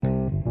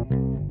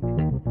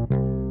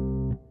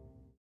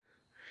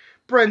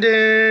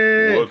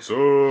Brendan! What's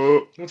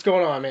up? What's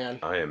going on, man?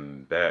 I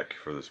am back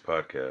for this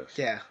podcast.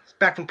 Yeah, it's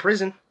back from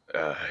prison.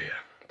 Yeah.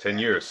 10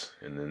 years.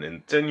 And then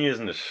in 10 years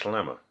in the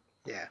slammer.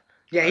 Yeah.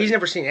 Yeah, he's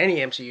never seen any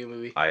MCU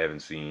movie. I haven't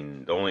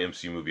seen... The only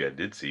MCU movie I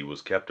did see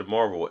was Captain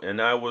Marvel, and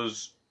I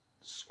was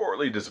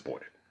sorely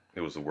disappointed.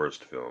 It was the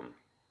worst film.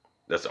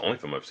 That's the only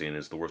film I've seen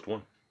is the worst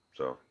one.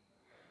 So...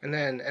 And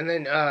then,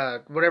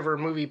 whatever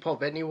movie Paul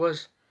Bettany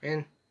was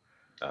in.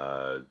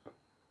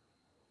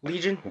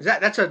 Legion?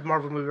 That's a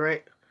Marvel movie,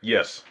 right?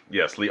 Yes.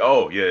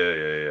 Oh,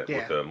 yeah.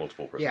 With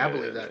multiple personalities. Yeah, I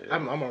believe that. Yeah.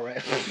 I'm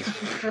alright.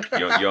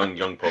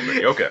 young Paul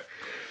Bettany. Okay.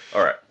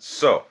 Alright,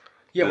 so...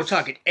 Yeah, we're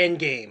talking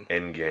Endgame.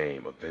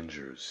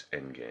 Avengers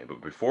Endgame. But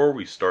before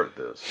we start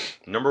this,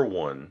 number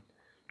one,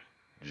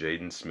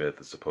 Jaden Smith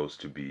is supposed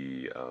to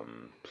be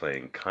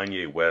playing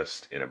Kanye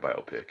West in a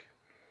biopic.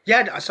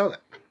 Yeah, I saw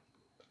that.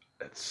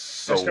 That's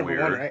so That's number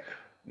weird. one, right?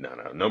 No.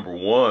 Number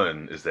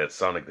one is that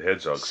Sonic the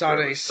Hedgehog.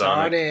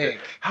 Sonic.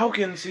 How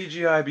can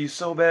CGI be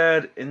so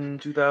bad in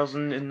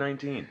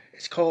 2019?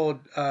 It's called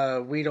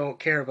We Don't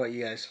Care About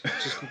You Guys.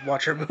 Just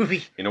watch our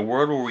movie. In a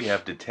world where we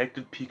have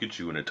Detective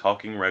Pikachu and a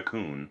talking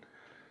raccoon,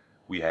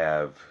 we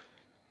have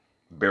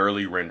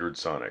barely rendered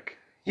Sonic.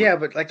 Yeah,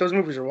 but like those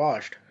movies are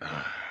washed.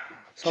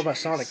 It's all about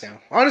Sonic now.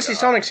 Honestly,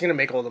 Sonic's gonna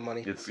make all the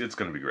money. It's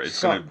gonna be great.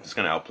 It's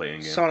gonna outplay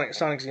Endgame.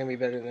 Sonic's gonna be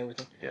better than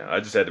everything. Yeah, I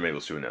just had to make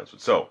those two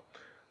announcements. So,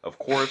 of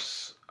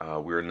course,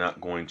 we're not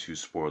going to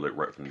spoil it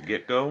right from the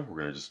get-go. We're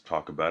gonna just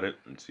talk about it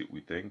and see what we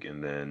think,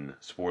 and then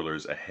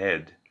spoilers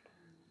ahead.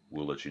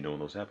 We'll let you know when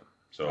those happen.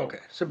 So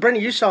okay. So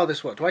Brendan, you saw this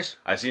twice?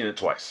 I've seen it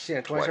twice. Seen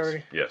it twice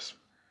already? Yes.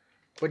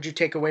 What'd you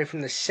take away from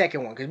the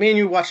second one? Because me and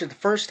you watched it the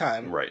first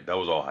time. Right. That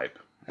was all hype.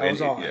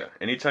 Yeah.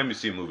 Anytime you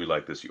see a movie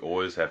like this, you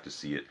always have to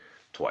see it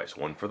twice.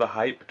 One for the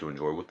hype, to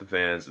enjoy with the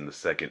fans, and the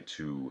second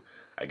to,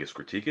 I guess,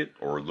 critique it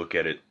or look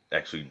at it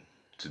actually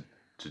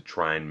to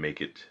try and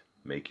make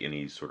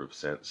any sort of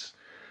sense.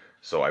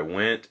 So I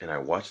went and I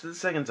watched it the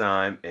second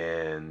time,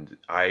 and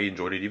I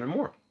enjoyed it even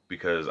more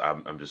because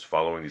I'm just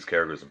following these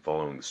characters and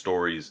following the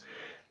stories.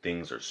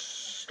 Things are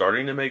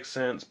starting to make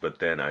sense, but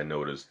then I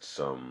noticed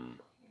some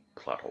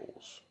plot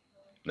holes.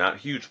 Not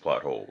huge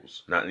plot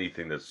holes. Not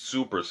anything that's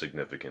super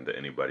significant that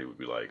anybody would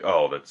be like,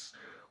 oh, that's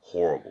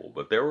horrible.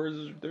 But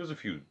there's a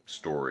few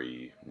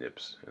story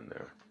nips in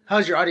there.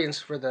 How's your audience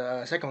for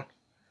the second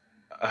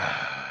one?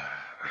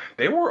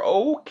 They were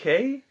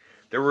okay.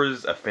 There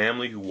was a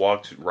family who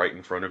walked right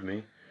in front of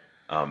me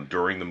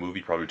during the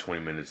movie, probably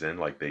 20 minutes in.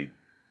 Like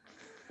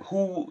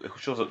who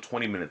shows up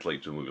 20 minutes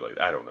late to a movie like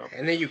that? I don't know.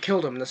 And then you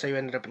killed them. That's how you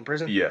ended up in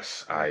prison?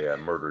 Yes, I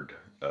murdered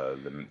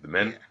the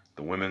men,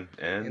 the women,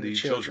 and the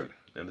children.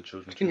 And the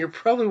children. And you're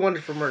probably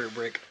wanted for murder,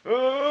 Brick.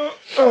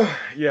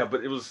 Yeah,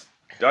 but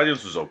the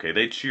audience was okay.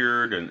 They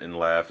cheered and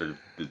laughed at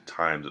the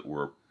times that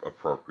were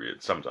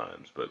appropriate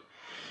sometimes. But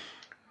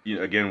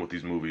again, with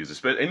these movies,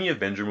 especially any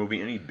Avenger movie,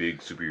 any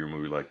big superhero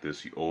movie like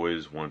this, you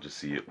always want to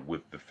see it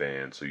with the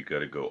fans. So you got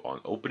to go on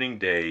opening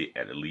day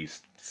at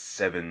least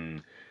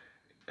 7.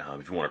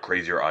 If you want a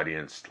crazier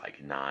audience,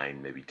 like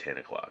 9, maybe 10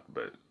 o'clock.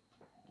 But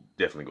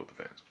definitely go with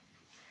the fans.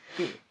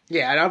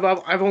 Yeah, and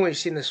I've only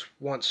seen this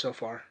once so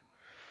far.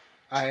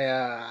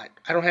 I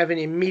don't have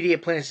any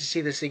immediate plans to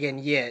see this again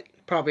yet.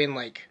 Probably in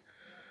like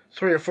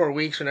 3 or 4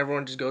 weeks when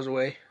everyone just goes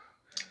away.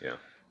 Yeah.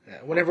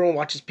 When everyone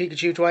watches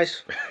Pikachu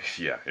twice.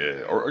 Yeah.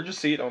 Or just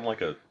see it on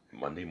like a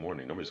Monday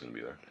morning. Nobody's gonna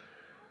be there.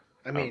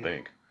 I don't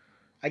think.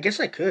 I guess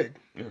I could.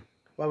 Yeah.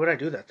 Why would I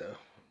do that though?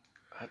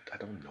 I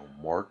don't know,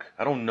 Mark.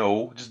 I don't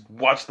know. Just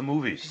watch the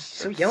movie.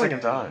 So yelling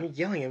at me. You're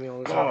yelling at me all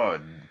the time.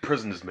 God,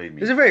 prison has made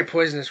me. It's a very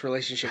poisonous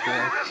relationship,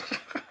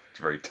 It's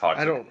very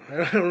toxic. I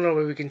don't know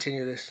why we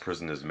continue this.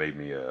 Prison has made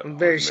me I'm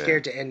very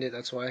scared to end it,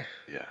 that's why.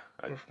 Yeah.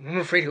 I'm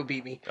afraid he'll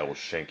beat me. I will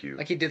shank you.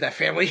 Like he did that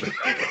family. With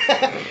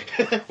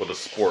a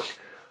spork.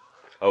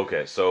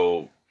 Okay,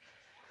 so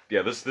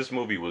yeah, this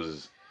movie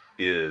was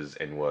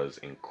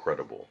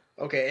incredible.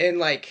 Okay, in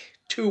like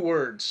 2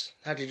 words,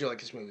 how did you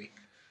like this movie?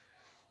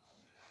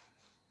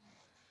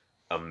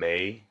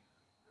 Amazing.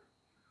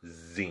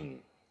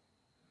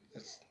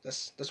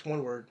 That's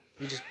 1 word.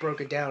 You just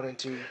broke it down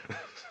into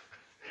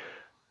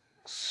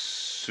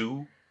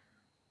Super.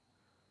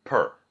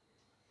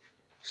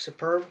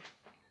 Superb?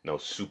 No,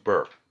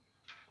 super.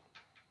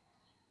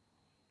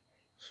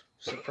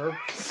 Superb?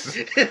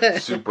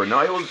 Super.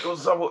 No, it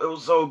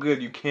was so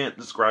good. You can't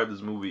describe this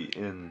movie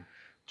in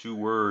 2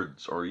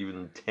 words or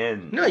even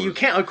 10. No, you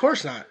can't. Of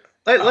course not.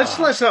 Let's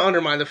not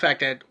undermine the fact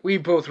that we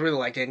both really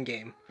liked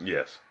Endgame.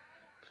 Yes.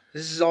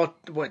 This is all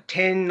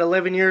 10,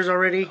 11 years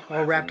already,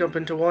 all wrapped up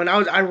into one.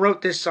 I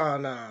wrote this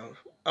on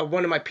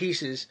one of my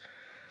pieces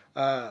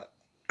on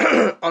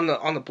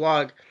the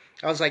blog.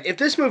 I was like, if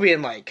this movie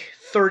in like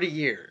 30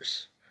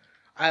 years,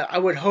 I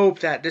would hope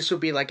that this would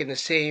be like in the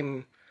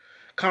same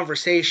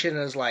conversation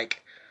as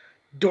like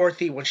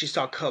Dorothy when she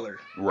saw color,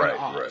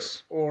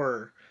 right,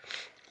 or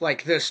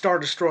like the Star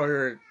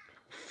Destroyer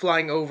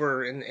flying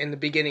over in the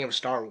beginning of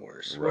Star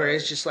Wars, where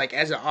it's just like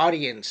as an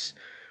audience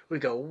we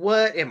go,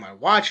 what am I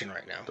watching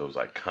right now? Those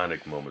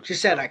iconic moments.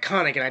 Just that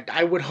iconic, and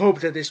I would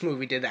hope that this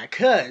movie did that,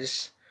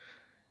 because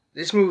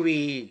this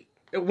movie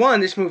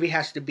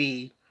has to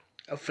be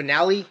a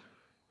finale.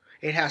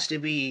 It has to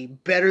be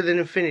better than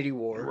Infinity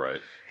War.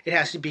 Right. It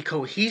has to be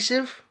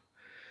cohesive,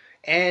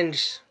 and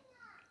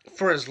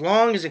for as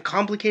long as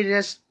complicated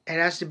as it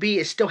has to be,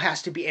 it still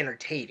has to be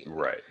entertaining.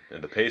 Right.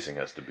 And the pacing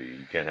has to be.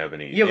 You can't have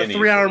any. You have a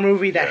 3-hour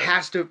movie that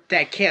yeah.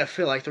 that can't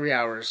feel like 3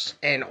 hours,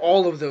 and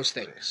all of those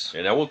things.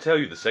 And I will tell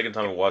you, the second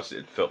time I watched it,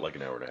 it felt like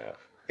an hour and a half.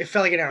 It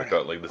felt like an hour. It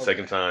felt like the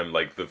second time,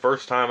 like the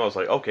first time, I was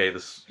like, okay,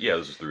 this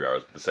is 3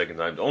 hours. But the second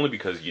time, only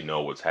because you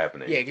know what's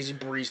happening. Yeah, because you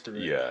breeze through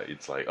it. Yeah,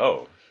 it's like,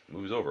 oh, the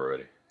movie's over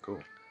already. Cool.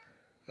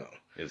 Oh.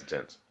 It's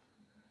intense.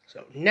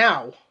 So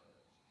now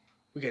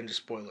we get into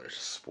spoilers.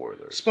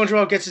 Spoilers.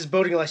 SpongeBob gets his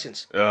boating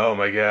license. Oh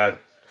my god!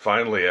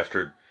 Finally,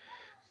 after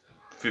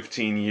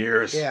 15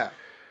 years. Yeah.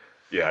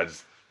 Yeah.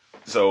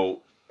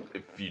 So,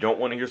 if you don't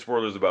want to hear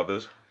spoilers about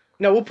this,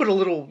 no, we'll put a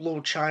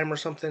little chime or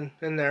something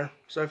in there.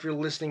 So if you're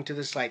listening to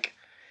this like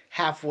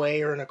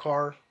halfway or in a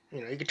car,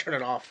 you can turn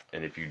it off.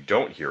 And if you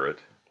don't hear it,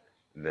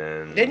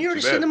 then you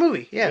already seen the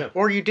movie, yeah.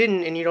 Or you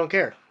didn't and you don't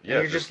care.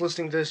 Yeah, you're just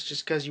listening to this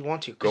just because you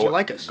want to, because you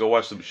like us. Go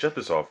watch the. Shut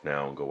this off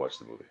now and go watch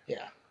the movie.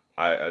 Yeah.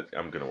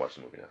 I'm gonna watch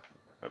the movie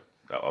now.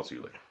 I'll see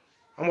you later.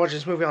 I'm watching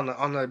this movie on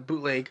the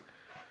bootleg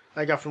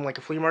I got from like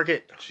a flea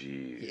market.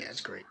 Jeez. Yeah,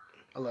 it's great.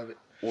 I love it.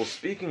 Well,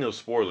 speaking of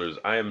spoilers,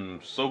 I am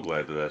so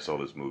glad that I saw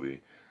this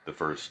movie the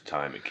first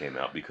time it came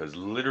out, because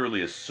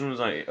literally as soon as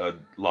I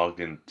logged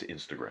into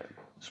Instagram,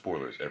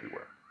 spoilers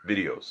everywhere,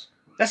 videos.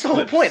 That's the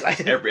whole point.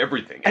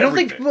 Everything. I don't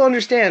think people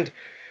understand.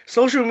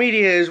 Social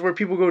media is where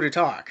people go to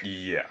talk.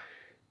 Yeah.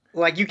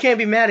 Like, you can't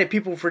be mad at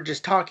people for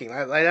just talking.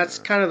 That's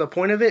kind of the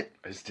point of it.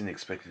 I just didn't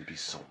expect it to be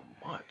so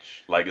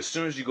much. Like, as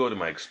soon as you go to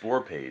my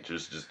Explore page,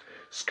 there's just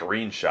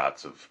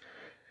screenshots of...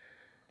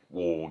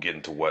 We'll get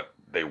into what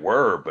they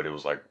were, but it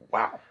was like,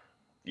 wow.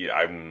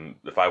 Yeah,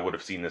 if I would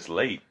have seen this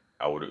late,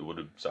 it would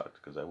have sucked,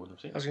 because I wouldn't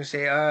have seen it. I was going to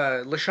say,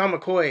 LaShawn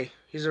McCoy,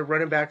 he's a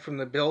running back from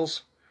the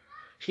Bills.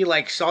 He,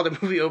 saw the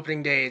movie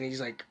opening day, and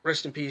he's like,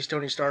 rest in peace,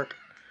 Tony Stark.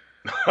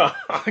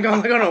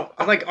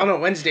 on a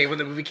Wednesday when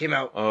the movie came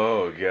out.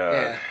 Oh god,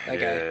 yeah, that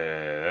guy.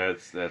 Yeah,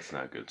 that's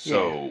not good.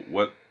 So,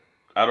 what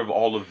out of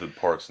all of the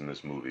parts in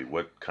this movie,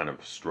 what kind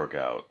of struck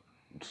out?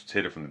 Let's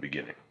hit it from the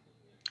beginning.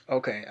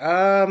 Okay,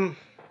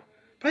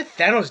 probably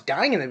Thanos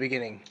dying in the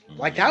beginning.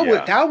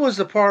 That was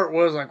the part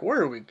where I was like,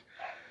 where are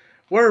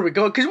we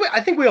going? Because I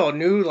think we all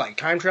knew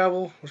time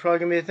travel was probably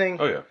gonna be a thing.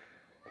 Oh yeah,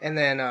 and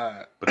then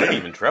but they didn't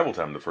even travel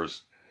time the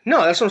first.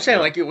 No, that's what I'm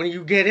saying. Yeah. When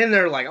you get in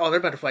there, they're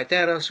about to fight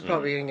Thanos. You're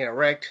probably going to get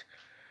wrecked.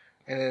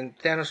 And then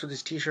Thanos with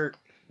his t-shirt.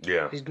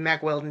 Yeah. His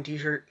Mack Weldon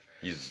t-shirt.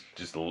 He's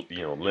just,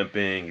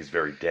 limping. He's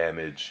very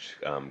damaged.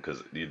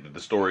 Because the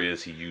story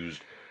is he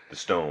used the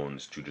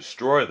stones to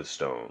destroy the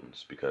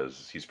stones.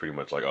 Because he's pretty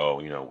much like,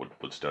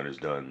 what's done is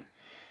done.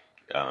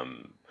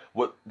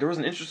 There was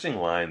an interesting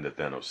line that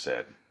Thanos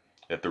said.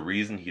 That the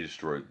reason he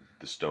destroyed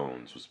the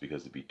stones was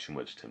because there'd be too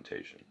much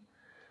temptation.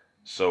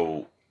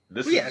 So...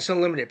 it's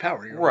unlimited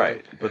power.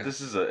 Right, but this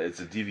is it's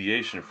a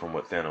deviation from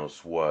what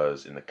Thanos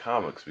was in the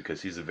comics,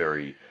 because he's a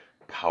very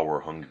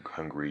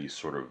power-hungry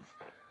sort of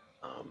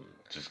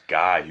just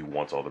guy who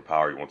wants all the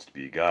power. He wants to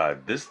be a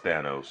god. This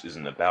Thanos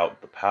isn't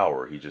about the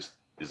power. He just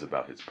is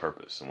about his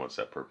purpose, and once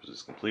that purpose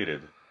is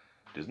completed,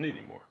 he doesn't need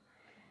anymore.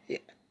 Yeah,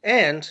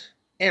 and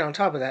on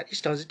top of that, he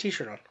still has a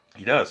t-shirt on.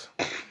 He does.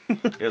 He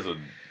has a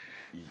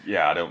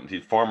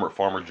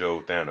Farmer Joe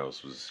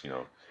Thanos was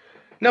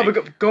No,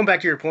 but going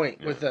back to your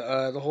point with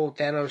the whole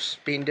Thanos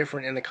being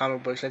different in the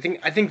comic books, I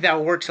think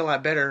that works a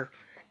lot better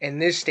in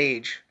this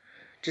stage,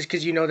 just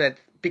because that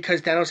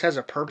because Thanos has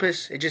a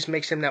purpose, it just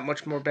makes him that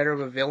much more better of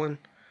a villain.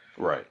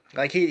 Right.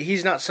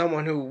 He's not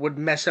someone who would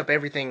mess up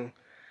everything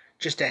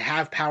just to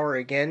have power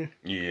again.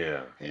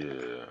 Yeah.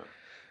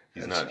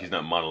 He's not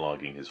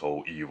monologuing his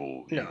whole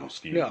evil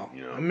scheme. No,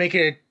 I'm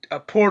making a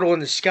portal in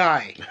the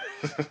sky.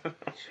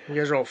 You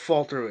guys will all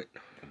fall through it.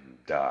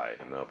 Die,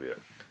 and that'll be it.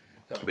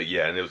 But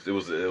yeah, and it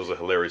was a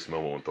hilarious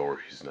moment when Thor,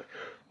 he's like,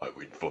 I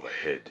went for the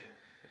head.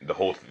 The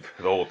whole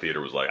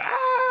theater was like,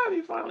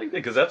 he finally did,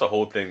 because that's a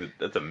whole thing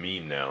that's a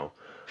meme now.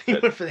 He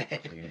went for the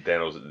head.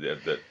 Thanos,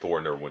 that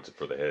Thor never went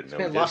for the head. This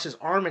man lost his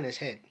arm and his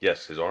head.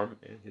 Yes, his arm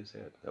and his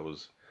head. That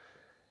was,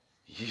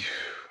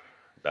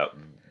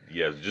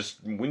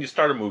 just when you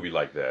start a movie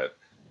like that.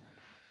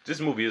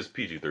 This movie is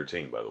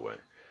PG-13, by the way.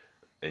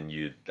 And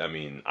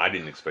I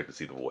didn't expect to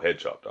see the whole head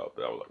chopped off,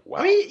 but I was like,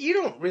 wow. You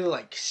don't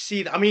really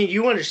see that.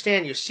 You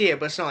understand you see it,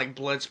 but it's not like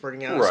blood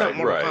spurting out. It's not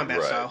Mortal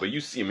Kombat style. But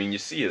you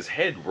see his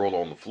head roll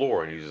on the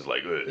floor, and he's just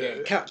like, ugh.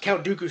 Yeah,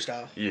 Count Dooku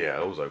style. Yeah,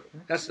 I was like,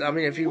 that's.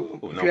 If you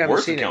haven't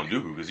worse seen than Count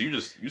Dooku, because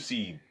you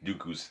see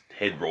Dooku's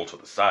head roll to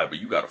the side, but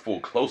you got a full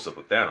close up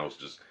of Thanos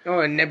just. Oh,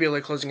 and Nebula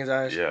closing his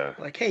eyes. Yeah.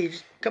 Like, hey, you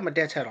just cut my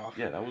dad's head off.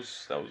 Yeah, that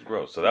was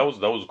gross. So that was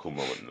a cool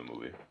moment in the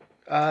movie.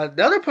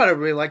 The other part I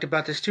really liked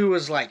about this too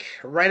was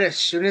right as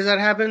soon as that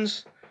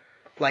happens,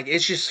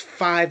 it's just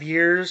 5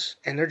 years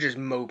and they're just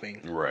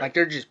moping. Right.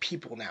 They're just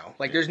people now.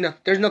 There's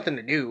nothing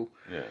to do.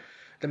 Yeah.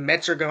 The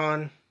Mets are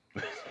gone.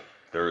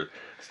 Their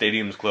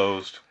stadium's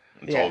closed.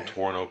 It's all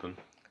torn open.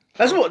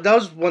 That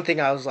was one thing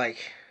I was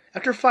like,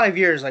 After 5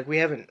 years, like we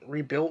haven't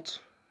rebuilt.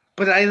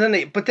 But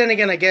then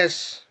again, I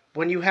guess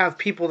when you have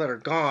people that are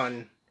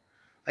gone,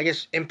 I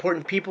guess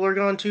important people are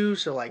gone too.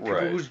 So like people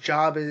Right. whose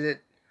job is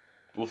it?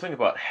 Well, think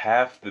about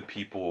half the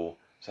people,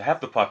 so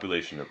half the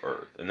population of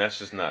Earth, and that's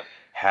just not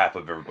half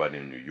of everybody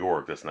in New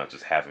York. That's not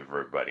just half of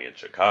everybody in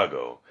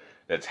Chicago.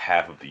 That's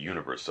half of the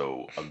universe.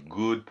 So a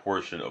good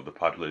portion of the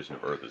population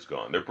of Earth is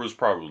gone. There was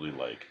probably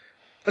like,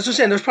 That's what I'm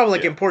saying. There's probably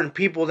like yeah, important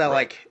people that right,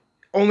 like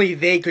only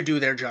they could do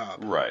their job.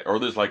 right, or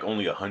there's like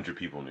only 100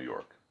 people in New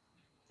York,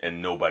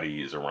 and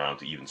nobody is around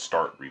to even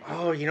start Oh,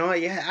 rebuilding. you know what?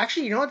 Yeah,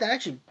 actually, you know what? That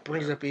actually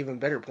brings Yeah, up an even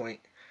better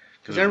point.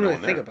 because Because I there's didn't no really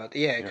one think there. about that.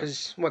 Yeah, Yeah.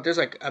 because what? There's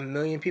like 1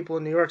 million people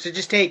in New York. So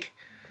just take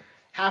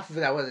half of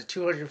that. Was it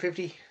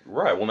 250?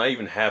 Right. Well, not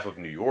even half of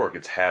New York.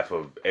 It's half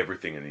of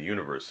everything in the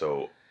universe.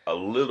 So a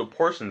little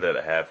portion of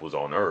that half was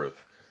on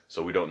Earth.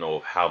 So we don't know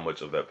how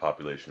much of that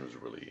population was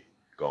really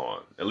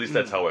gone. At least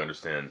that's how I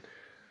understand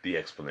the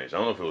explanation. I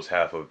don't know if it was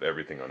half of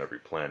everything on every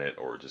planet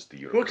or just the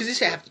Well, because universe.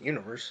 they say half the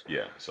universe.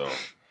 Yeah. So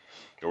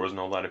there wasn't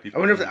a lot of I people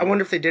wonder from if New I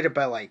wonder York. if they did it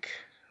by like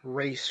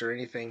race or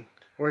anything,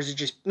 or is it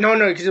just no,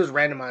 because it was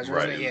randomized,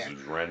 Right. wasn't it? Yeah. It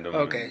was random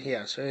Okay, and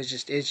yeah. So it's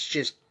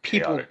just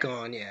people chaotic.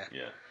 gone. Yeah.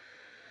 Yeah.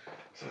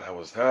 So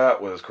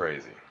that was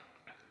crazy.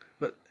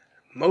 But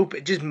mope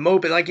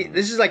it. Like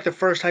this is like the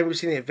first time we've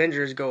seen the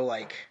Avengers go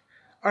like,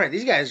 all right,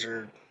 these guys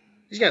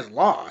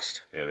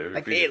lost. Yeah, they were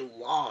Like they defeated.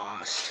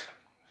 lost.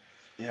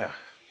 Yeah.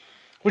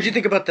 What'd you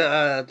think about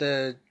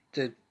the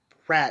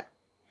rat?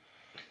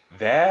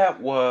 That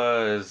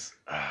was,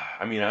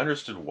 I mean, I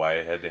understood why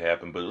it had to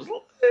happen, but it was a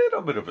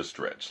little bit of a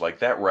stretch. Like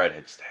that rat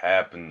had just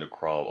happened to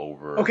crawl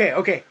over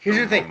Okay. Here's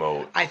the the thing.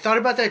 remote. I thought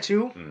about that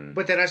too, Mm.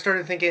 but then I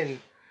started thinking.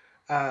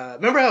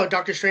 Remember how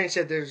Doctor Strange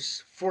said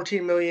there's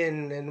 14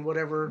 million and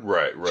whatever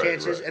Right,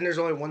 chances, right. and there's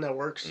only one that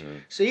works.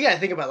 Mm. So you gotta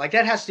think about it. Like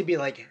that has to be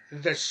like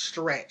the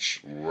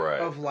stretch Right,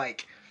 of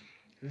like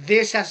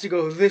this has to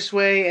go this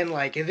way and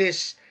like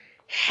this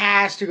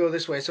has to go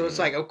this way. So it's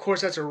like of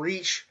course that's a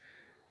reach,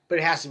 but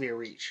it has to be a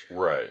reach.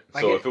 right.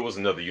 Like So if it was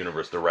another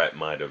universe, the rat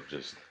might have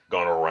just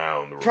gone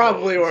around the remote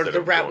probably, or instead the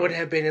of rat going, would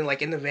have been in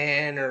like in the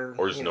van, or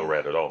just no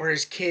rat at all. or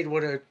his kid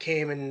would have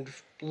came and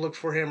looked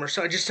for him, or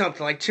so just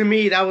something. Like to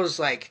me, that was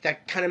like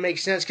that kind of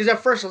makes sense because at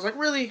first I was like,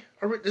 really,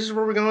 this is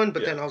where we're going,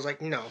 but then I was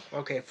like, no,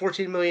 okay,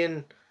 14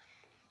 million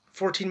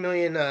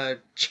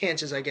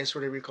chances, I guess,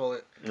 whatever you call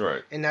it,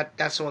 Right. and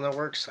that's the one that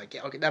works. Like,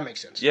 yeah, okay, that makes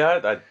sense.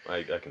 Yeah,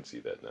 I can see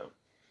that now.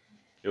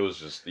 It was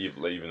just,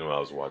 even though I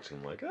was watching,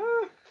 I'm like,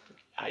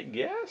 I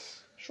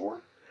guess,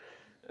 sure.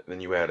 And then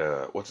you had,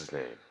 what's his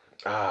name?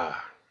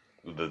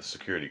 The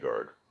security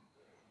guard.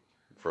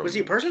 From Was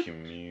he a person?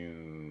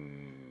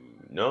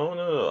 No.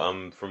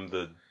 I'm from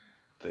the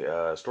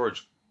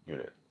storage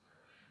unit.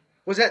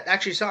 Was that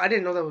actually so? I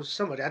didn't know that was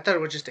somebody. I thought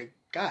it was just a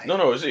guy. No,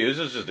 it was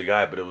just a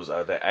guy, but it was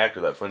the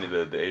actor, that funny,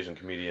 the Asian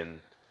comedian.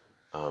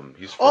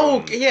 He's from.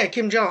 Oh yeah,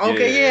 Kim Jong.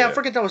 Okay, yeah, I Yeah.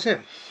 forget that was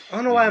him. I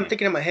don't know why I'm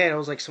thinking in my head. I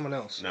was like someone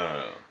else.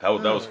 No. That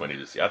was funny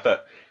to see. I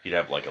thought he'd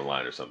have like a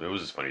line or something. It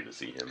was just funny to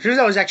see him. Turns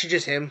out it was actually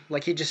just him.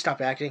 Like he just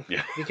stopped acting.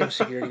 Yeah. Became a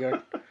security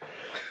guard.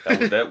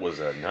 that was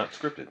not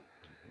scripted.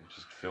 We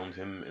just filmed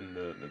him in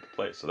the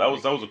place. So that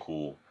was a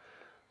cool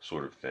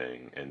sort of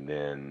thing. And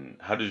then,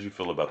 how did you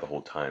feel about the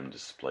whole time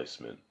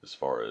displacement as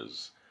far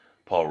as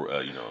Paul,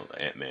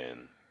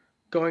 Ant-Man?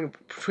 Going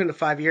between the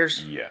 5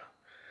 years. Yeah.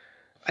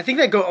 I think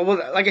that go well.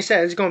 Like I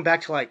said, it's going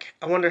back to like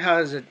I wonder how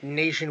as a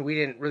nation we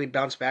didn't really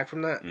bounce back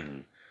from that. Mm-hmm.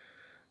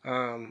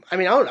 I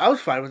mean, I was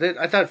fine with it.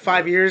 I thought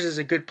 5 years is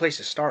a good place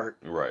to start.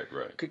 Right.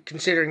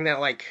 Considering that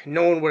like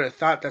no one would have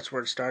thought that's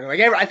where it started. Like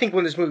I think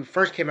when this movie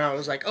first came out, it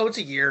was like, oh, it's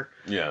a year.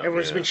 Yeah.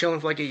 Everyone's been chilling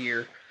for like a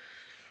year.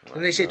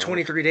 And they say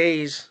 23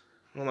 days.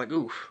 I'm like,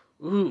 oof.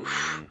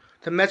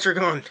 The Mets are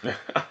gone.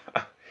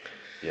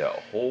 Yeah,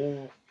 a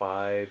whole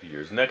 5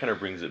 years. And that kind of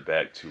brings it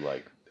back to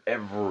like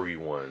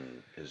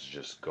everyone is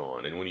just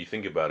gone. And when you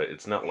think about it,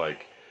 it's not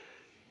like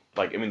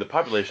I mean, the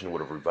population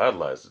would have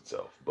revitalized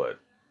itself, but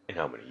in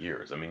how many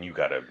years? I mean, you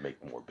got to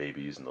make more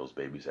babies, and those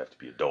babies have to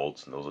be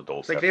adults, and those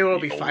adults Like have they to will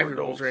be be older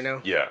 5-year-olds adults. right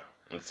now. Yeah,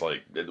 it's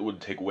like it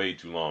would take way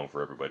too long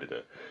for everybody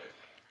to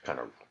kind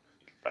of.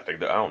 I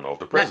think that I don't know if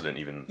the president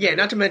even. Yeah,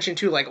 not to mention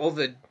too like all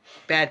the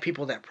bad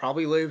people that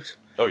probably lived.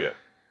 Oh yeah.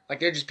 Like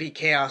there'd just be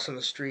chaos on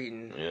the street,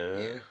 and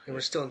Yeah. and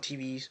we're still in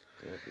TVs.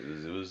 Yeah,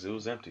 it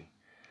was empty,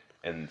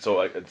 and so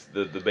like it's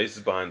the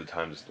basis behind the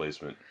time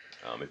displacement.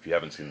 If you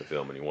haven't seen the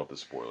film and you want the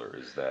spoiler,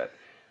 is that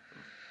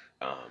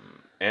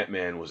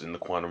Ant-Man was in the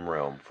quantum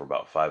realm for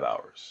about 5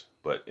 hours,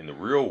 but in the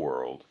real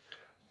world,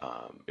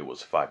 it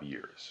was 5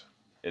 years,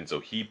 and so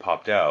he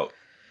popped out,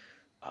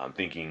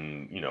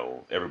 thinking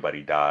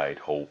everybody died,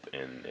 Hope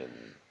and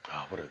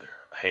what are there,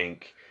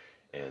 Hank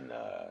and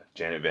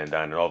Janet Van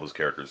Dyne and all those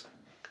characters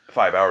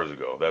 5 hours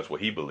ago. That's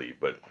what he believed,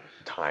 but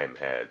time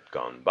had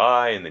gone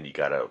by, and then he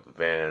got out of the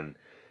van,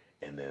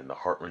 and then the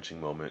heart-wrenching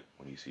moment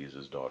when he sees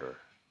his daughter.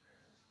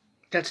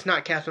 That's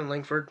not Catherine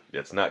Langford.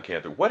 That's not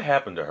Catherine. What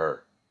happened to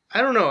her?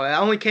 I don't know. I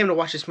only came to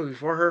watch this movie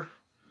for her.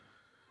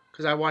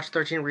 Because I watch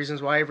 13 Reasons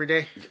Why every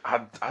day.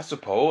 I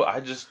suppose.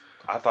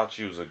 I thought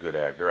she was a good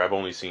actor. I've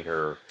only seen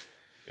her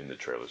in the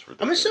trailers for.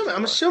 I'm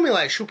assuming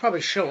like she'll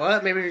probably show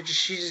up. Maybe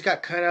she just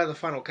got cut out of the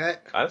final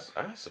cut. I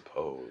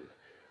suppose.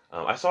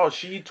 I saw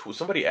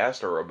somebody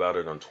asked her about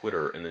it on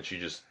Twitter, and then she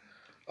just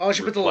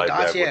she put the little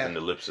dots, with an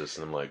ellipsis,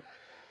 and I'm like,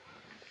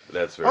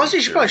 that's very.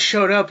 Honestly, she probably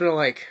showed up and I'm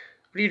like,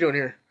 what are you doing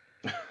here?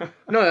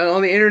 No,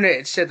 on the internet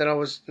it said that I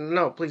was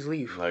please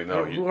leave. Like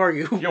no, who are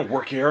you? You don't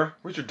work here.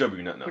 Where's your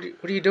W nut now?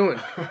 What are you doing?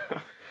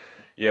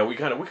 Yeah, we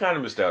kind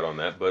of missed out on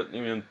that, but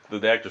even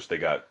the actress they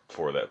got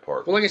for that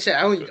part. Well, like I said,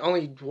 I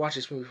only watched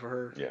this movie for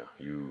her. Yeah,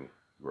 you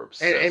were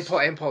obsessed.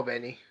 And Paul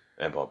Bettany.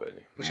 And Paul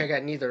Bettany, which I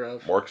got neither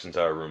of. Mark's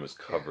entire room is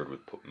covered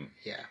with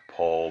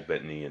Paul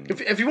Bettany and.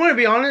 If you want to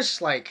be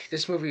honest, like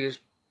this movie is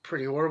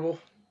pretty horrible.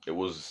 It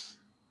was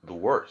the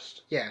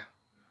worst. Yeah.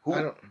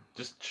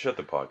 Just shut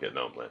the pocket.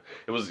 No, I'm playing.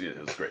 It was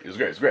great. It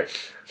was great.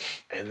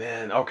 And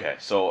then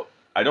so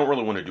I don't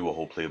really want to do a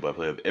whole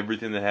play-by-play of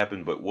everything that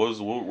happened, but what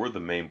were the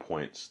main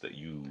points that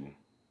you?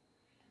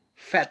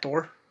 Fat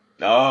Thor.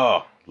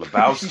 Oh,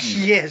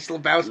 Lebowski. Yes,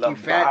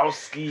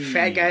 Lebowski.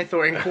 Fat guy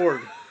Thor and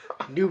Korg.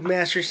 New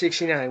Master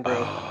 69, bro.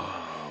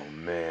 Oh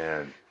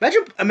man.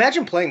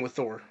 Imagine playing with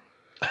Thor.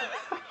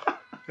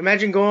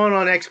 Imagine going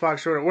on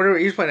Xbox or whatever.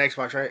 He was playing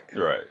Xbox, right?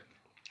 Right.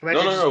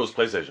 No, it was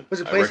PlayStation.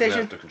 Was it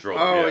PlayStation? The controller.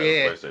 Oh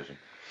yeah. It was PlayStation.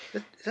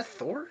 Is that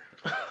Thor?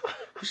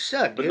 You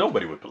suck, dude. But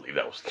nobody would believe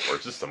that was Thor.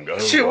 It's just some guy.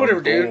 Shit,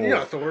 whatever, dude. You're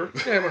not Thor.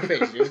 Get out of my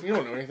face, dude. You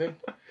don't know anything.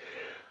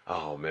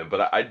 Oh man,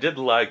 but I did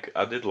like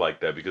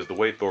that because the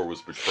way Thor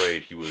was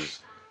portrayed,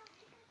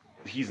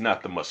 he's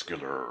not the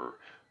muscular,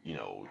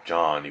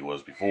 John he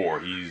was before.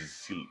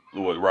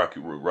 What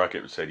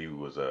Rocket said he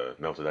was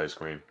melted ice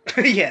cream.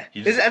 Yeah,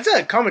 that's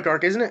a comic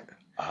arc, isn't it?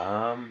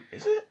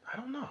 Is it? I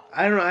don't know.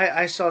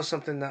 I saw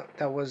something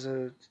that was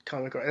a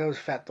comic arc. That was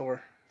Fat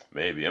Thor.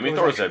 Maybe. I mean,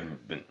 Thor's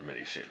had been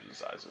many shapes and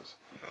sizes.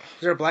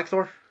 Is there a black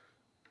Thor?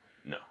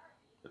 No,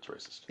 that's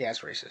racist. Yeah, it's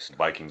racist.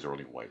 Vikings are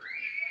only white.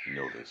 You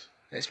know this.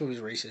 This movie's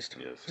racist.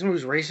 Yes. This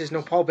movie's racist.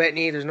 No Paul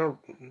Bettany. There's no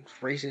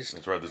racist.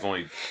 That's right. There's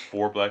only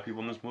 4 black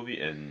people in this movie,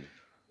 and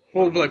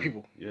black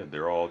people. Yeah,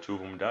 they're all 2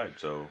 of them died.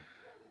 So,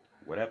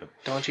 what happened?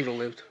 Don Cheadle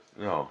lived.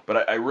 No,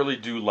 but I really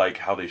do like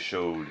how they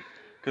showed,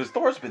 because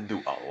Thor's been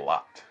through a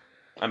lot.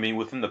 I mean,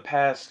 within the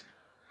past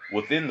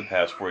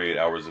 48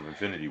 hours of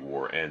Infinity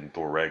War and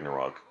Thor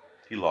Ragnarok,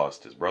 he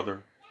lost his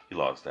brother. He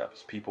lost half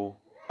his people.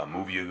 A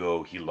movie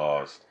ago, he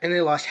lost. And they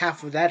lost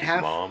half of that his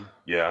half. Mom,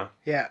 yeah.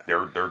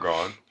 They're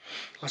gone.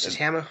 Lost his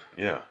hammer.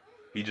 Yeah,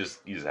 he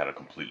just had a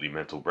completely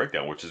mental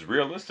breakdown, which is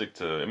realistic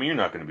to. I mean, you're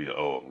not going to be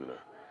I'm gonna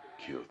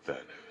kill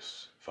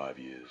Thanos. 5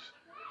 years,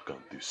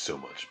 gone through so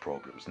much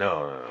problems.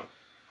 No.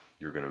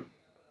 You're gonna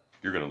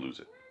lose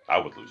it. I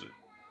would lose it.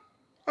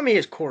 I mean,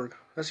 it's Korg.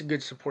 That's a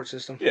good support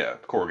system. Yeah,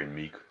 Korg and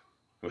Meek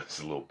with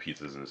his little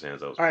pizzas in his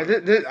hands. All right,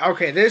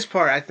 this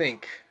part I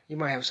think you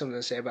might have something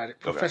to say about it.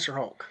 Okay. Professor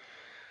Hulk.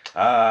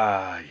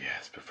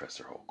 Yes,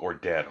 Professor Hulk, or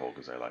Dad Hulk,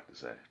 as I like to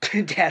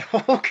say. Dad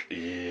Hulk.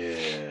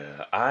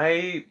 Yeah,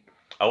 I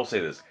will say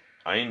this.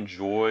 I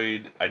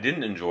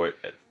didn't enjoy it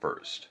at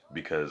first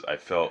because I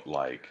felt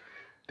like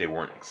they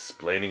weren't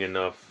explaining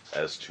enough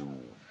as to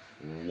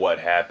what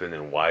happened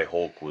and why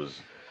Hulk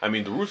was. I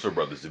mean, the Russo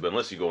brothers did, but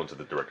unless you go into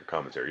the director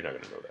commentary, you're not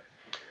going to know that.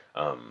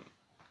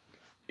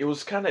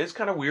 It's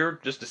kind of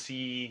weird just to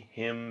see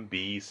him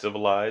be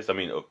civilized. I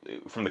mean,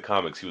 from the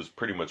comics, he was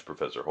pretty much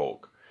Professor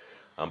Hulk.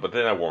 But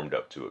then I warmed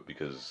up to it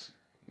because.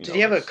 Did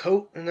he have a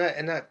coat in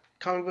that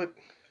comic book?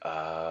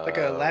 Like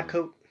a lab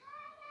coat?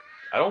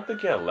 I don't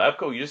think he had a lab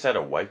coat. You just had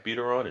a white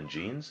beater on and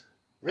jeans.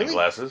 Really? And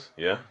glasses,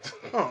 yeah.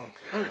 Oh,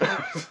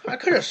 I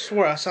could have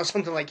swore I saw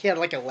something like he had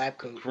like a lab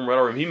coat. From what I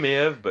remember, he may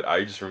have, but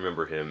I just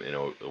remember him in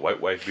a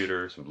white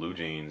beater, some blue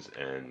jeans,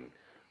 and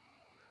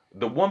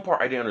the one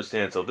part I didn't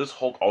understand. So this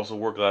Hulk also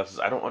wore glasses.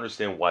 I don't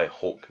understand why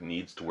Hulk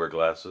needs to wear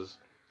glasses.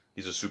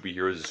 He's a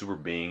superhero. He's a super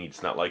being.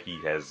 It's not like he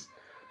has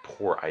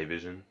poor eye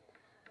vision.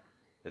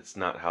 It's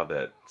not how.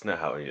 I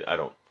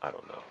don't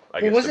know.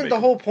 I guess wasn't the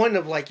whole point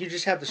of like you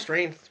just have the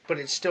strength, but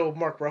it's still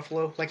Mark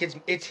Ruffalo? Like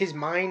it's his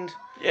mind.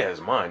 Yeah,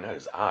 his mind, not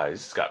his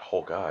eyes. He's got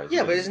Hulk eyes.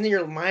 Yeah, but isn't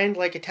your mind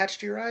like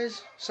attached to your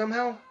eyes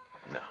somehow?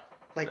 No.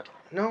 Like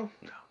no.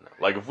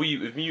 Like if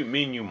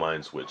me and you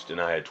mind switched and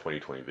I had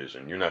 20/20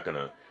 vision, you're not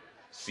gonna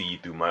see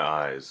through my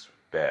eyes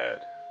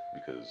bad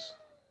because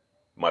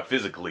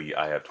physically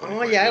I have 20/20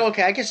 Oh yeah, vision.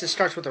 Okay. I guess it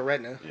starts with the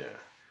retina. Yeah.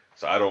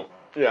 So I don't.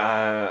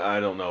 Yeah,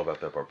 I don't know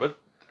about that part, but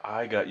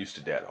I got used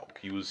to Dad Hulk.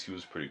 He was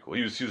pretty cool.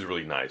 He was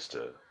really nice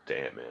to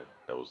Ant-Man.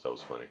 That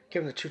was funny.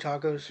 Give him the 2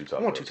 tacos. I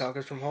want 2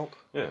 tacos from Hulk.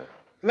 Yeah.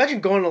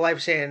 Imagine going to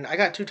life saying, "I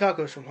got 2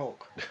 tacos from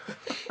Hulk."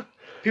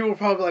 People were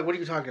probably like, "What are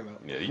you talking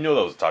about?" Yeah, that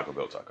was a Taco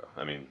Bell taco.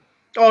 I mean.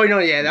 Oh no,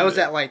 yeah, that was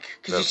that like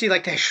because you see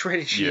like that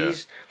shredded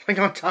cheese like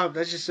on top.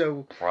 That's just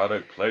so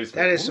product placement.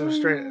 That is so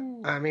straight.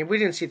 I mean, we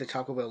didn't see the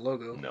Taco Bell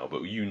logo. No,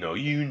 but you know.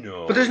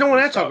 But there's no one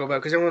at Taco Bell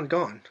because everyone's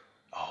gone.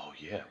 Oh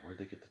yeah, where'd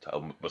they get the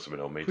taco? Must have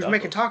been homemade. Who's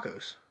making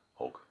tacos?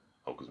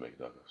 Hulk was making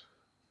tacos.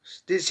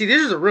 See,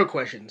 these are the real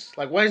questions.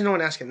 Like, why is no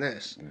one asking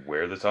this?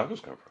 Where the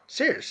tacos come from?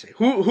 Seriously,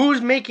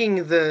 who's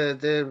making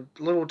the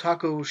little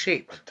taco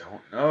shape? I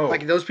don't know.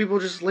 Like those people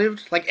just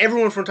lived. Like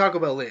everyone from Taco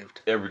Bell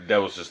lived.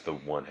 That was just the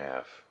one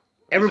half.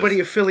 Everybody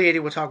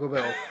affiliated with Taco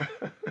Bell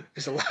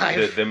is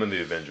alive. Them and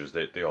the Avengers,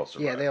 they all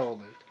survived. Yeah, they all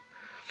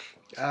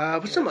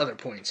lived. What's some other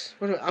points?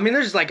 I mean,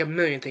 there's like a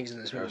million things in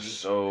this movie. There's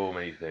so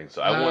many things.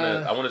 So I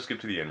want to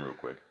skip to the end real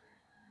quick.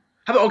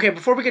 How about, okay,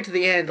 before we get to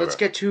the end, let's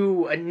get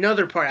to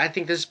another part. I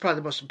think this is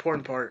probably the most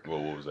important part.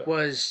 Well, what was that?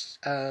 Was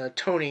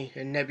Tony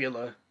and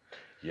Nebula.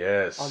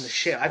 Yes. On the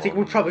ship. I think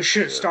we probably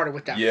should have started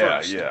with that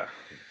first. Yeah.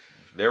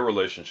 Their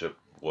relationship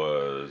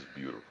was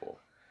beautiful.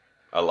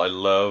 I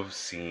love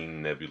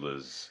seeing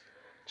Nebula's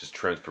just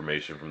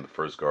transformation from the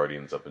first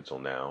Guardians up until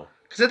now.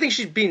 Because I think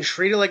she's being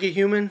treated like a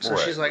human, so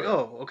she's like, right.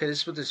 oh, okay,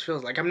 this is what this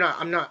feels like. I'm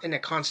not in a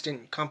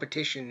constant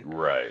competition.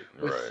 Right.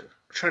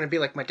 Trying to be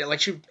like my dad.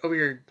 Like she over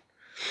here,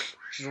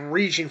 she's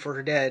reaching for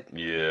her dad.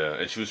 Yeah,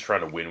 and she was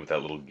trying to win with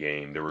that little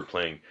game they were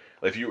playing.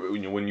 Like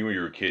when you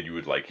were a kid, you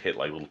would like hit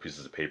like little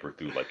pieces of paper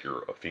through like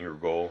a finger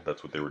goal.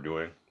 That's what they were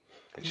doing.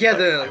 Yeah,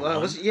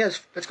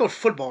 it's called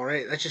football,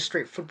 right? That's just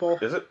straight football.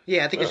 Is it?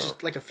 Yeah, I think it's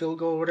just like a field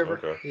goal or whatever.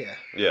 Okay. Yeah.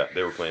 Yeah,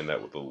 they were playing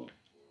that with the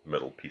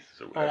metal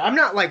pieces or whatever. I'm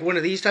not like one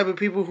of these type of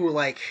people who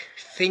like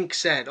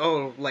thinks that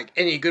like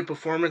any good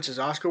performance is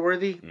Oscar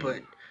worthy,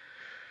 but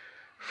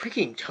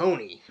freaking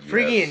Tony,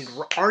 freaking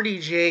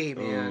RDJ,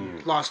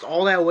 man, lost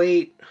all that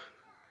weight.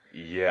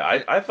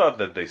 Yeah, I thought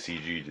that they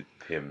CG'd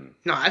him.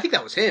 No, I think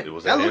that was him.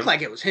 That looked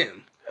like it was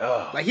him.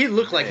 Oh, like he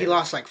looked like he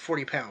lost like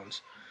 40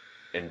 pounds.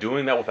 And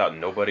doing that without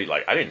nobody,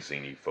 like I didn't see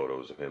any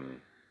photos of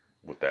him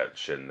with that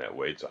shedding that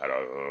weight, so I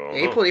don't know.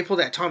 Yeah, he pulled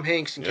that Tom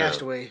Hanks in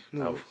Castaway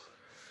move.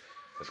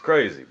 That's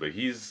crazy, but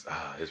his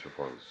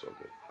performance is so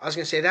good. I was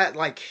gonna say that,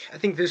 like, I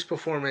think this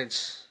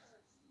performance,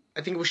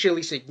 I think we should at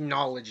least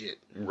acknowledge it.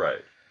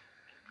 Right.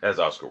 As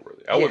Oscar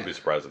worthy. I wouldn't be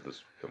surprised if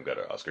this film got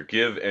an Oscar.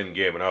 Give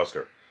Endgame an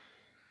Oscar.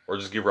 Or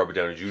just give Robert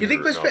Downey Jr. You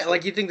think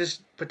you think there's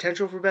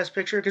potential for Best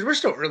Picture? Because we're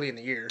still early in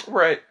the year.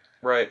 Right.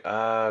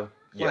 Yeah.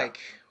 Like,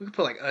 we could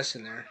put, like, Us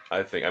in there.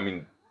 I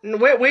mean...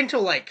 Wait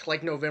until,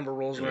 like November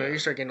rolls around. You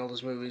start getting all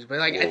those movies. But,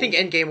 like, I think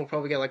Endgame will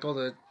probably get, like, all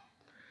the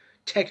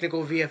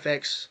technical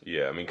VFX.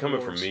 Yeah, I mean,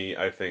 coming from me,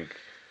 I think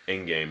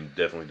Endgame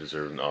definitely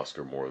deserves an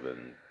Oscar more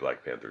than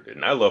Black Panther did.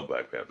 And I love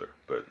Black Panther,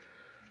 but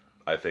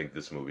I think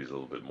this movie's a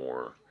little bit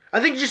more... I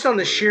think just on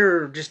the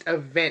sheer just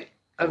event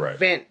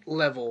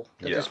level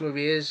that this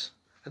movie is,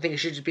 I think it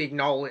should just be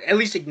acknowledged. At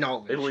least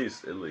acknowledged. At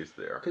least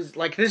there. Because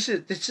like this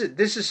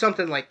is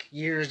something like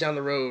years down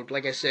the road.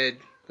 Like I said,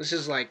 this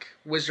is like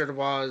Wizard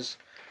of Oz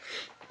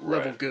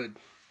level good.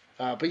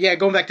 But yeah,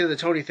 going back to the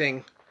Tony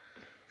thing,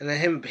 and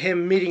then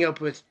him meeting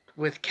up with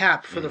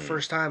Cap for the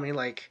first time, and he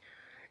like,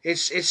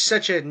 it's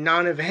such a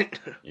non-event.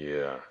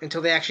 Yeah.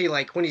 Until they actually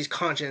like when he's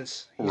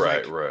conscious. He's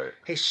right.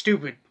 Hey,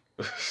 stupid.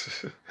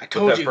 I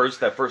told you.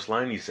 That first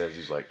line he says,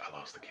 he's like, I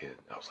lost the kid.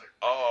 I was like,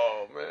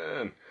 oh,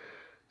 man.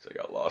 He's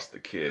like, I lost the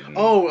kid. And,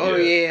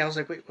 yeah. I was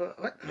like, wait,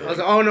 what? Yeah. I was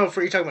like, oh, no,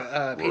 you're talking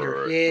about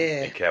Peter. Right.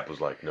 Yeah. And Cap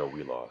was like, no,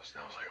 we lost.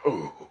 And I was like,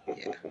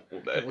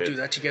 oh. We'll do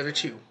that together,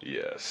 too.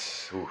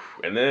 Yes. Oof.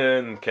 And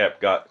then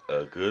Cap got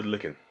a good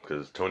licking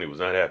because Tony was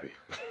not happy.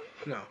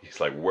 No. He's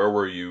like, where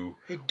were you?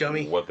 Hey,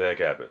 dummy. What the heck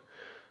happened?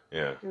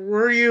 Yeah.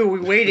 Where are you?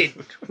 We waited.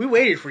 We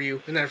waited for you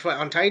in that flight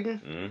on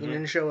Titan. You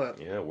didn't show up.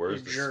 Yeah,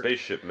 where's the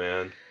spaceship,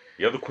 man?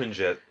 You have the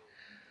Quinjet.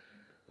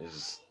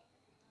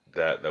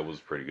 That was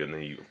pretty good. And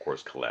then he, of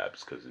course,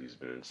 collapsed because he's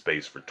been in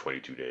space for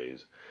 22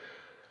 days.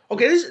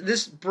 Okay,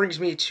 this brings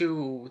me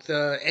to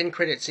the end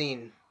credit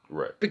scene.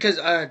 Right. Because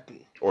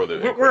we're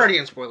already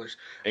in spoilers.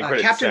 End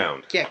credit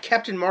sound. Yeah,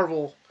 Captain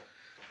Marvel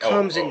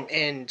comes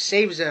and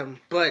saves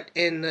them, but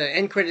in the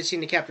end credit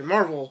scene to Captain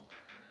Marvel,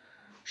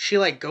 she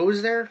like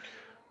goes there.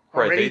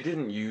 Right, already? they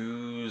didn't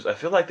use... I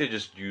feel like they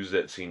just used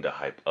that scene to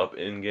hype up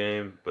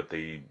Endgame, but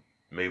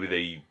maybe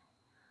they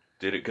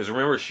did it... Because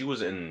remember, she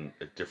was in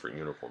a different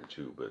uniform,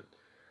 too, but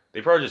they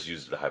probably just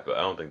used it to hype up.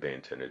 I don't think they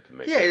intended to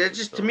make it. Yeah, that's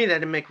just, to me, that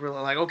didn't make real...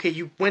 Like, okay,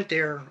 you went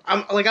there...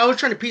 I was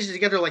trying to piece it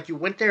together, like, you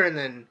went there and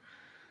then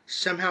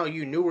somehow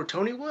you knew where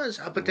Tony was,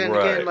 but then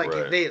again, like,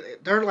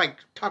 they're, like,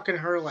 talking to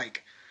her,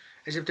 like,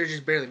 as if they're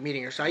just barely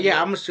meeting her. So, yeah,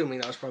 I'm assuming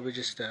that was probably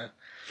just,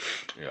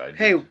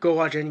 hey, go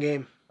watch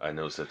Endgame. I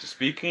noticed that.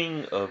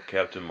 Speaking of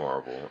Captain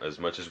Marvel, as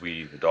much as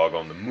we dog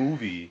on the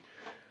movie,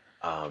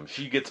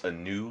 she gets a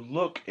new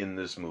look in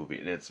this movie,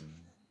 and it's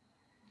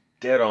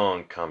dead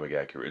on comic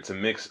accurate. It's a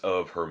mix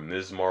of her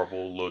Ms.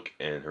 Marvel look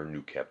and her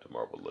new Captain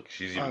Marvel look.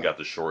 She's even got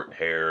the short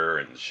hair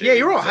and the shades. Yeah,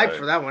 you were all hyped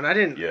for that one. I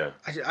didn't. Yeah.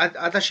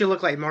 I thought she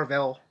looked like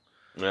Marvel.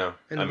 Yeah.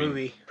 In the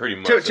movie. Pretty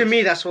much. To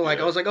me, that's what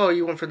I was like, oh,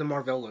 you went for the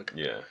Marvel look.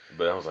 Yeah,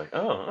 but I was like,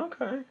 oh,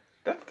 okay.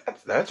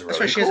 That's really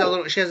why she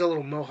cool. She has a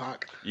little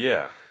mohawk.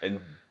 Yeah,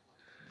 and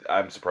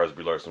I'm surprised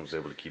Brie Larson was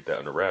able to keep that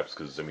under wraps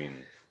because I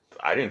mean,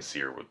 I didn't see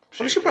her with.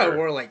 She probably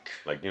wore like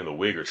the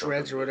wig or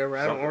dreads something, or whatever.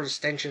 I don't know, or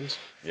extensions.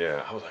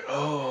 Yeah, I was like,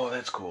 oh,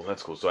 that's cool.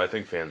 So I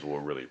think fans will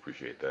really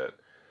appreciate that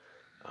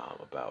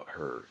about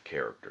her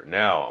character.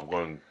 Now I'm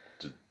going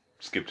to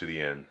skip to the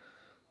end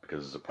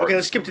because it's a part. Okay,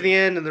 let's skip to the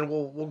end, and then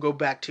we'll go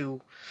back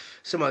to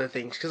some other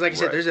things. Because, like I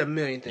said, there's a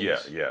million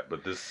things. Yeah.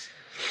 But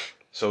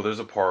so there's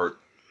a part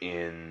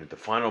in the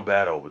final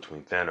battle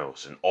between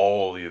Thanos and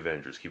all the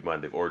Avengers. Keep in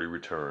mind they've already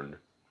returned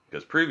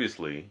because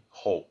previously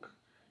Hulk.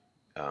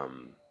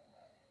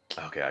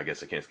 Okay, I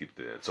guess I can't skip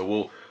to the end.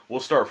 So we'll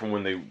start from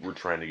when they were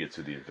trying to get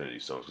to the Infinity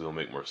Stones because it'll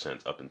make more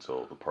sense up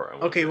until the part.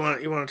 Okay, you want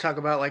to talk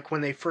about like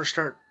when they first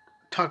start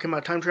talking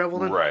about time travel?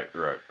 Then? Right.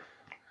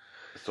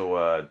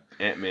 So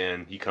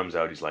Ant-Man, he comes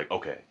out. He's like,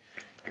 okay,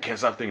 I can't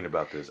stop thinking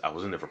about this. I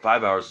was in there for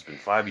 5 hours. It's been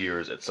 5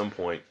 years. At some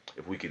point,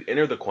 if we could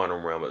enter the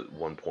quantum realm at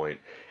one point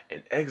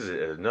and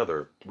exit at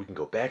another, we can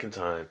go back in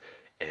time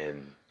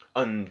and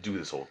undo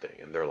this whole thing.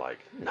 And they're like,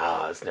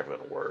 nah, it's never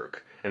gonna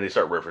work. And they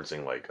start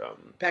referencing like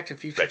Back to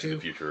the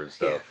Future and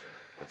stuff.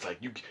 Yeah. It's like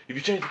if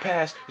you change the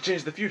past, you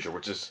change the future,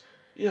 which is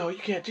you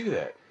can't do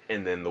that.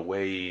 And then the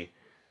way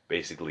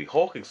basically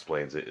Hulk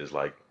explains it is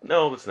like,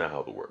 no, that's not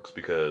how it works.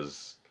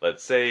 Because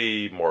let's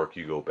say, Mark,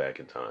 you go back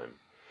in time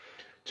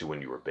to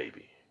when you were a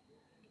baby,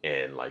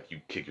 and like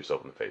you kick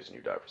yourself in the face and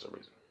you die for some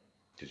reason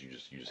because you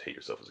just hate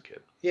yourself as a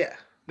kid. Yeah,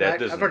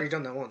 I've already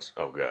done that once.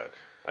 Oh God.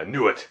 I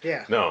knew it.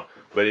 Yeah. No,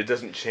 but it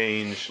doesn't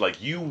change.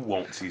 Like, you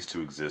won't cease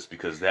to exist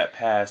because that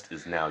past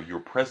is now your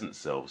present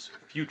self's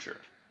future.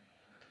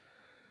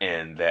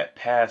 And that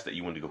past that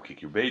you wanted to go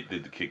kick your baby,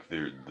 to kick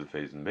the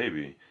face in the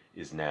baby,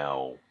 is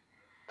now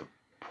the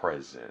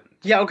present.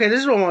 Yeah. Okay.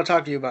 This is what I want to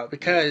talk to you about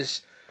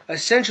because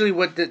essentially,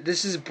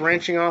 this is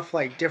branching off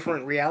like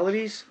different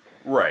realities.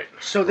 Right.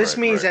 So this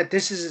means that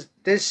this is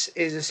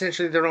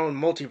essentially their own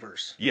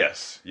multiverse.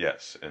 Yes.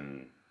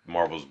 And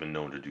Marvel's been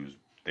known to do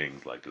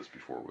things like this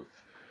before with.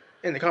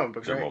 In the comic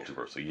books, right?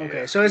 Multiverse, so yeah.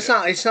 Okay, so it's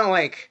not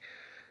like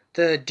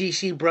the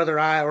DC Brother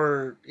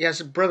Eye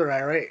it's Brother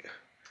Eye, right?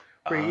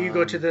 Where you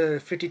go to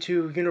the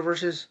 52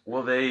 universes.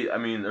 Well,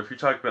 if you're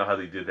talking about how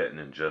they did that in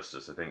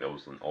Injustice, I think that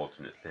was an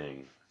alternate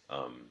thing.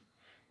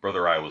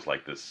 Brother Eye was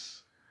like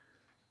this.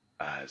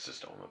 It's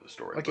just a whole other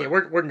story. Okay,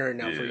 we're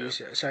nerding out for you.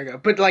 Sorry,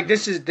 but like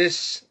that's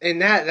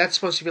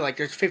supposed to be like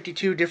there's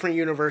 52 different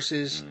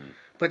universes,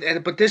 but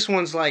this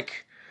one's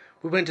like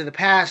we went to the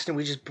past and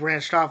we just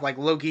branched off. Like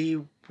Loki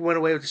went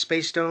away with the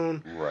Space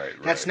Stone. Right.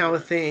 That's now a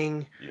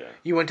thing. Yeah.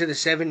 You went to the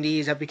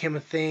 70s. That became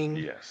a thing.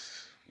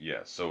 Yes.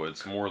 So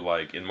it's more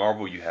like in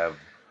Marvel you have.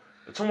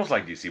 It's almost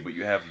like DC, but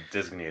you have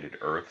designated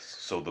Earths.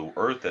 So the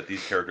Earth that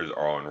these characters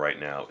are on right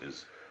now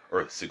is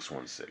Earth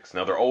 616.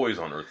 Now they're always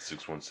on Earth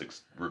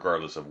 616,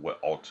 regardless of what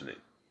alternate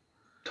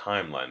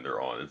timeline they're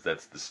on.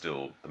 That's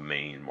still the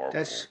main Marvel.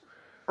 That's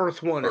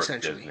Earth 1,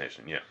 essentially.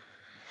 Designation, yeah.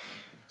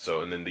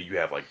 So, and then you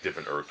have like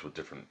different Earths with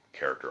different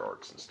character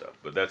arcs and stuff.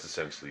 But that's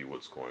essentially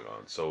what's going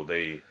on. So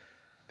they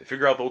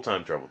figure out the whole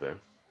time travel thing.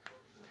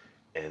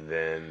 And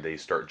then they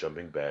start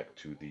jumping back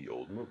to the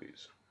old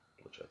movies,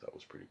 which I thought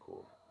was pretty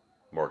cool.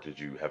 Mark, did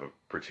you have a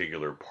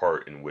particular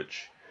part in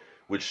which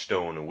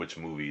stone and which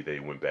movie they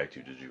went back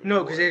to? Did you?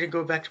 No, because they didn't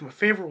go back to my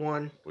favorite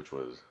one. Which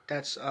was?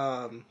 That's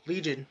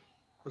Legion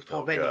with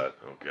Paul Bettany.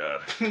 Oh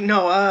God.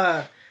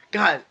 No,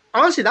 God.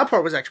 Honestly, that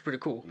part was actually pretty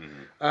cool.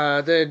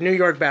 Mm-hmm. The New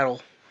York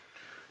battle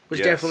was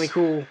definitely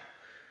cool.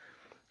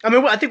 I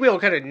mean, I think we all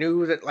kind of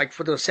knew that, like,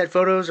 for those set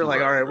photos, they're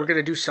like, all right, we're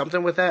gonna do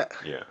something with that.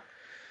 Yeah.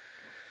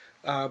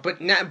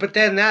 But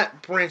then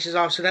that branches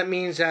off, so that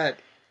means that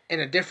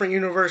in a different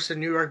universe, the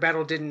New York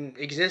battle didn't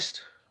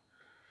exist.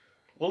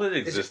 Well, it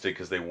existed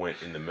because they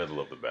went in the middle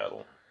of the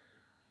battle,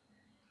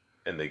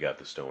 and they got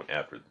the stone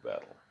after the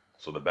battle,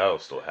 so the battle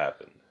still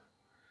happened.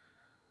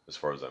 As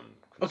far as I'm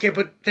concerned. Okay,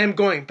 but them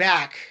going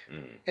back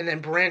and then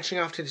branching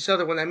off to this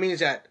other one, that means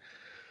that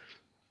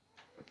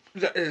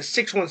the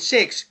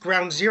 616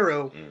 Ground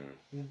Zero,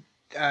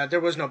 there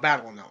was no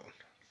battle in that one.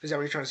 Is that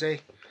what you're trying to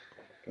say?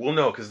 Well,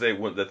 no, because they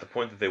went at the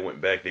point that they went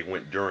back. They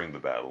went during the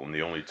battle, and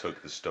they only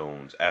took the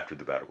stones after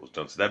the battle was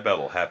done. So that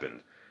battle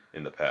happened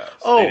in the past.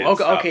 Oh,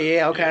 okay,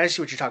 yeah. I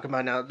see what you're talking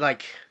about now.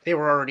 Like they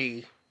were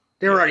already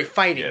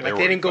fighting. Like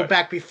they didn't go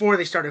back before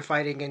they started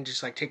fighting and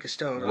just like take the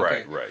stone.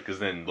 Okay. Right. Because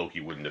then Loki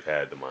wouldn't have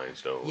had the Mind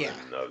Stone. Yeah.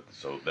 And,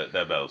 so that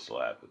battle still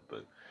happened.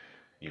 But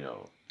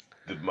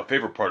my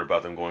favorite part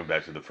about them going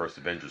back to the first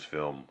Avengers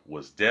film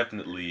was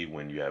definitely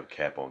when you have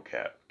Cap on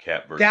Cap.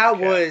 Cap versus Cap.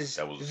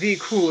 That was the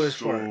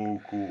coolest part.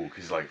 So cool.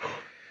 Because he's like,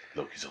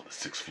 Loki's on the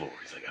 6th floor.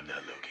 He's like, I'm not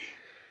Loki.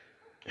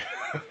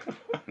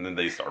 And then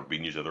they start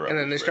beating each other up. And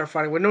then they start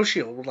fighting with no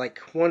shield, with like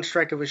one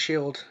strike of a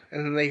shield,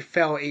 and then they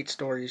fell 8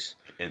 stories.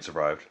 And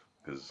survived.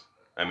 Because,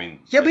 I mean...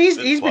 Yeah, but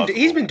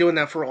he's been doing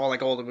that for all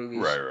the movies.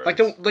 Right.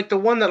 Like the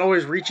one that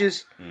always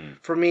reaches,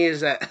 for me,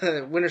 is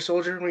that Winter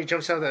Soldier, when he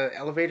jumps out of the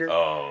elevator.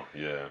 Oh,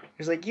 yeah.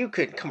 He's like, you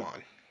could... Come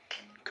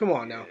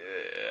on now.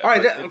 Yeah,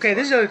 alright,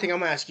 this is another thing I'm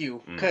going to ask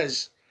you,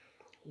 because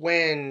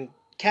when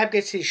Cap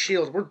gets his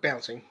shield, we're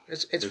bouncing.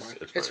 It's fine.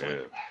 It's fine.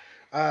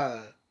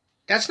 Yeah.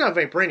 That's not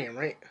vibranium,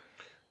 right?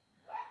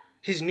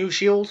 His new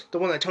shield, the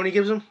one that Tony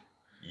gives him?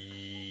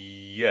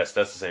 Yes,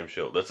 that's the same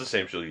shield. That's the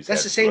same shield he's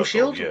That's the same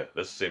shield? Yeah,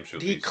 that's the same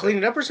shield. Did he clean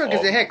it up or something?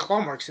 Because they had claw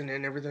marks in it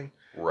and everything.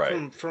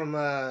 Right. From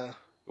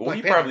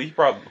Tony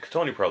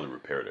probably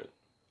repaired it.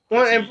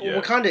 Well, and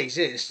Wakanda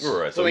exists.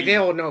 Right. So like they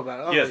all know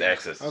about it. He has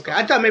access to Okay,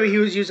 I thought maybe he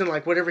was using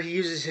like whatever he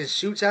uses his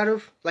suits out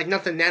of. Like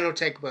nothing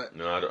nanotech, but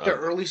the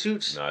early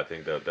suits. No, I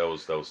think that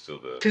was still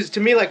the... Because to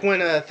me, like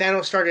when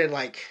Thanos started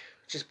like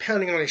just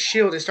pounding on his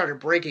shield, it started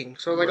breaking.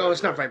 So like,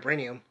 it's not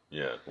vibranium.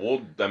 Yeah.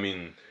 Well, I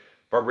mean,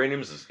 vibranium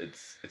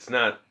it's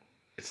not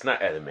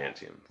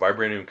adamantium.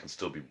 Vibranium can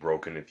still be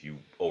broken if you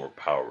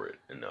overpower it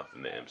enough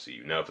in the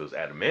MCU. Now, if it was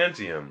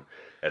adamantium,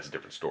 that's a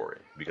different story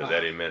because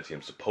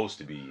adamantium's supposed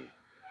to be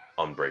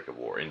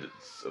unbreakable or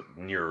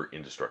near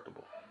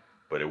indestructible,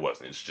 but it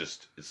wasn't. It's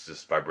just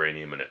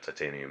vibranium and a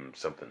titanium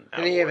something.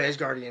 And then you have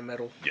Asgardian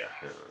metal. Yeah.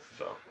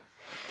 So.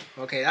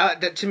 Okay,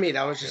 that to me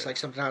that was just like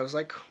something I was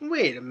like,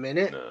 wait a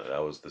minute. No,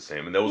 that was the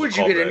same, and that was. Where'd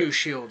you get a new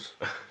shield?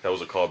 That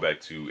was a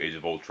callback to Age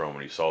of Ultron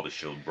when he saw the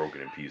shield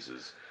broken in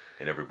pieces,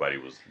 and everybody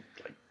was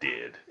like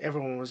dead.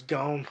 Everyone was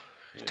gone.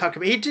 Yeah.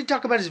 He did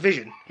talk about his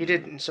vision. He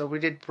did, so we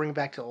did bring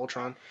back to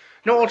Ultron.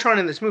 No Ultron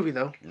in this movie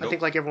though. Nope. I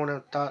think like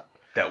everyone thought.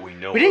 That we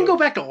know. We didn't go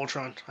back to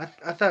Ultron.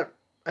 I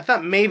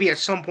thought maybe at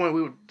some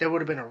point there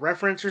would have been a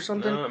reference or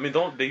something. I mean,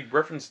 they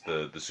referenced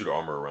the suit of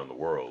armor around the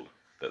world.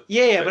 But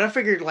I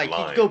figured like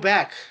he'd go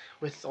back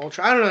with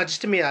Ultron. I don't know.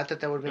 Just to me, I thought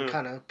that would have been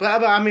kind of.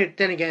 But I mean,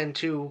 then again,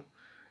 too,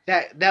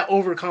 that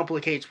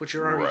overcomplicates what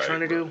you're already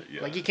trying to do.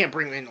 Yeah. Like you can't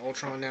bring in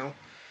Ultron now.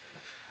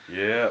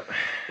 Yeah.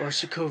 Or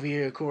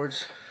Sokovia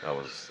Accords. That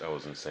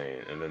was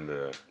insane. And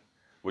then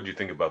what do you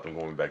think about them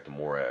going back to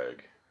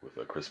Morag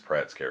with Chris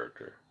Pratt's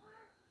character?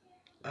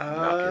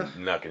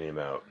 Knocking him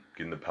out,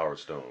 getting the Power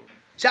Stone.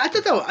 See, I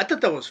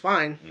thought that was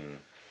fine.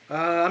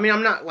 I mean,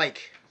 I'm not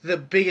like the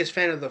biggest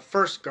fan of the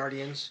first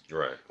Guardians.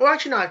 Right. Well,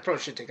 actually, no, I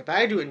probably should take it back.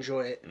 I do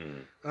enjoy it.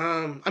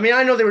 I mean,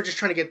 I know they were just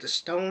trying to get the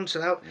stone, so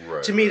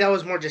that to me that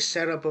was more just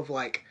setup of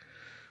like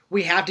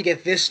we have to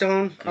get this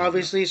stone,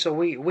 obviously, so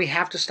we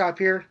have to stop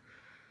here.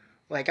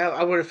 Like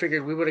I would have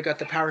figured we would have got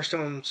the Power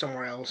Stone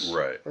somewhere else,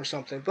 or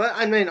something. But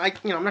I mean, I'm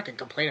not gonna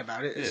complain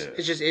about it.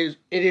 It's just it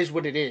is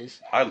what it is.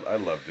 I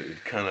loved it.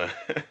 It kind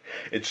of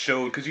it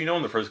showed because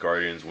in the first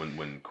Guardians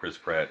when Chris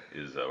Pratt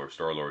is or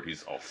Star-Lord,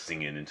 he's all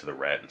singing into the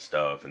rat and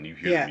stuff, and you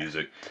hear the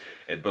music.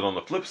 But on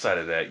the flip side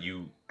of that,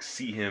 you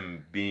see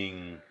him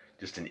being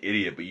just an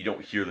idiot, but you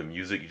don't hear the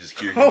music. You just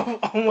hear him.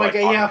 Oh my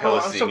god! Yeah,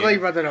 I'm so glad you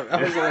brought that up.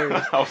 That was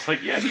hilarious. I was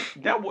like,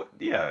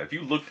 if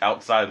you looked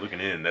outside looking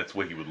in, that's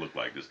what he would look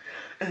like. Just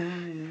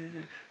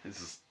this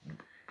is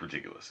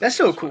ridiculous. That's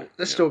so cool.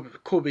 That's still a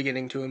cool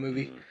beginning to a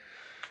movie.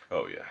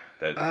 Oh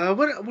yeah.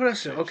 What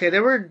else? Okay,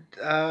 there were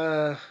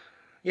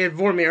you had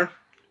Vormir.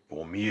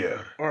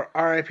 Or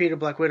R.I.P. to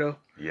Black Widow.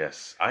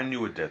 Yes, I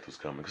knew a death was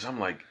coming because I'm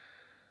like,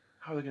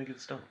 how are they gonna get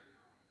this done?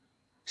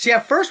 See,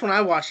 at first when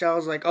I watched it, I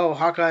was like, oh,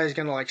 Hawkeye is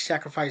going to, like,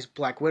 sacrifice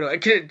Black Widow.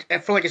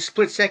 For, like, a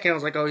split second, I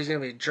was like, oh, he's going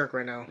to be a jerk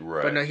right now.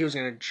 Right. But no, he was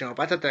going to jump.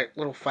 I thought that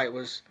little fight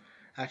was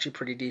actually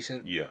pretty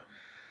decent. Yeah.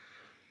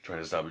 Trying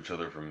to stop each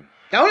other from...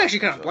 That one actually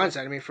kind of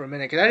blindsided me for a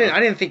minute, because I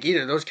didn't think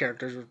either of those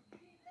characters would...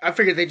 I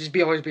figured they'd just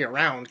always be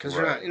around, because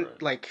they're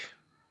not, like,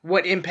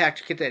 what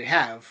impact could they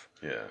have?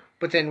 Yeah.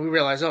 But then we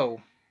realized,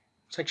 oh,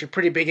 it's actually a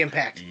pretty big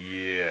impact.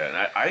 Yeah,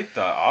 and I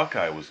thought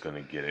Hawkeye was going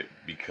to get it,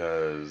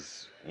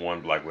 because...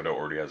 One, Black Widow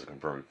already has a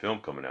confirmed film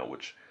coming out,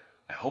 which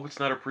I hope it's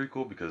not a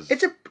prequel because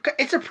it's a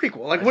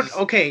prequel. Like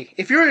okay,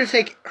 if you were to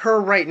take her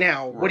right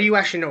now, what do you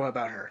actually know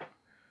about her?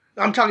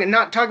 I'm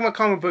not talking about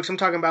comic books. I'm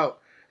talking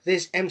about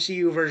this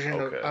MCU version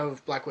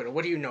of Black Widow.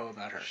 What do you know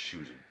about her? She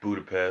was in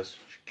Budapest.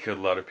 She killed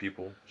a lot of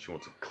people. She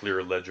wants a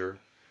clear ledger.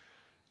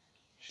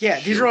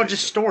 These are all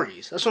just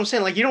stories. That's what I'm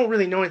saying. Like, you don't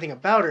really know anything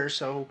about her,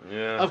 so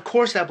of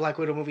course that Black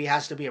Widow movie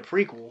has to be a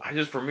prequel.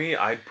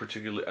 I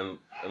particularly,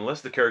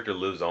 unless the character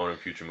lives on in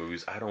future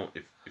movies, I don't.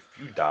 If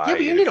you die, but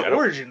you need an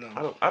origin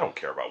though. I don't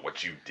care about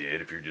what you did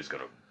if you're just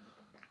gonna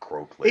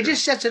croak later. It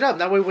just sets it up.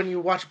 That way, when you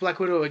watch Black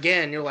Widow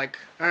again, you're like,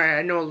 all right,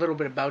 I know a little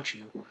bit about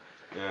you.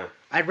 Yeah.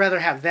 I'd rather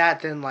have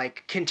that than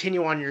like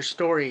continue on your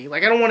story.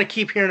 Like, I don't want to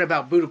keep hearing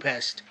about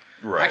Budapest.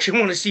 Right. I actually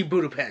want to see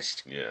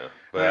Budapest. Yeah,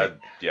 but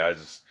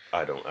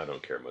I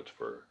don't care much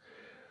for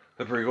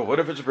the prequel. What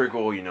if it's a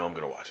prequel? I'm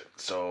gonna watch it.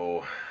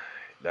 So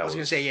I was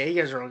gonna say,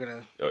 you guys are all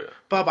gonna. Oh yeah.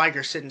 Bob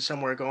Iger's sitting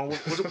somewhere going,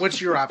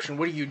 "What's your option?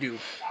 What do you do?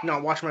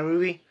 Not watch my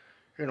movie?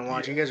 You're gonna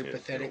watch it. You guys are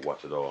pathetic."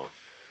 Watch it all.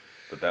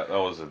 But that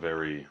was a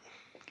very,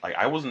 like,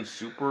 I wasn't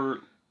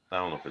super. I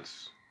don't know if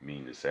it's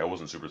mean to say. I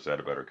wasn't super sad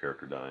about her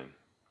character dying.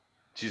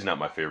 She's not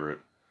my favorite,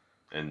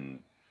 and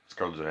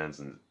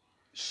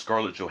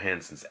Scarlett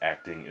Johansson's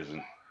acting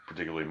isn't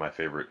particularly my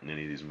favorite in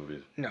any of these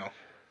movies. No.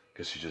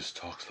 Because she just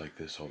talks like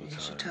this all the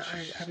time.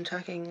 I'm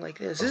talking like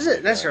this.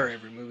 That's her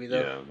every movie, though.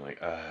 Yeah, I'm like,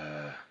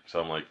 So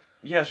I'm like,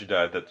 yeah, she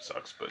died. That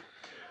sucks, but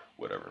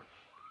whatever.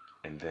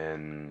 And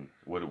then,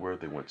 where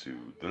they went to?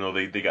 No,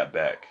 they got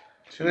back.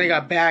 And they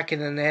got back,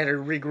 and then they had to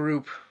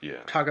regroup.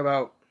 Yeah. Talk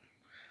about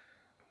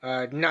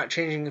not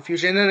changing the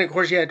future. And then, of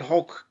course, you had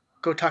Hulk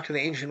go talk to the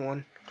Ancient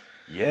One.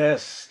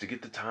 Yes, to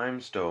get the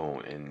Time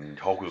Stone. And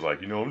Hulk was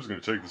like, I'm just going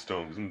to take the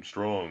stone because I'm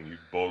strong, you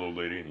bald old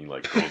lady. And he,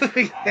 like,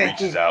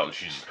 reaches out, and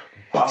she's...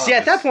 See,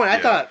 at that point, I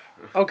thought,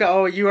 okay,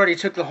 you already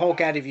took the Hulk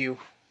out of you.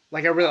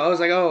 Like I was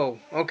like, oh,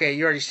 okay,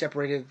 you already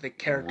separated the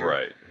character.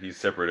 Right. He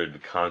separated the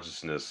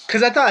consciousness.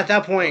 Because I thought at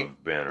that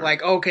point, Banner.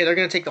 like, okay, they're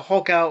gonna take the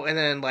Hulk out, and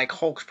then like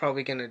Hulk's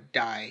probably gonna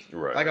die.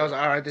 Right. Like I was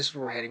like, all right, this is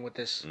where we're heading with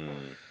this.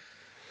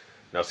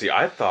 Now, see,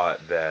 I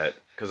thought that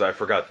because I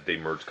forgot that they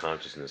merged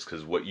consciousness.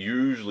 Because what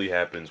usually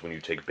happens when you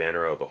take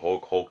Banner out of the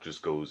Hulk, Hulk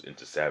just goes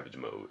into savage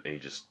mode, and he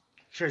just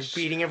starts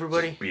beating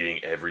everybody, just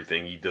beating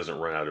everything. He doesn't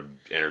run out of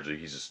energy.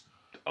 He's just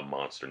a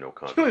monster, no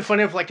conscience. It's really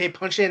funny if like they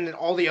punched in and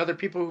all the other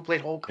people who played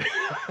Hulk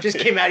just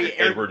came out.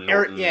 Edward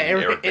Norton,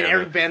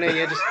 Eric Bana,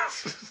 yeah.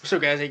 Just so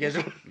guys, I guess.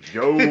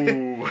 Yo,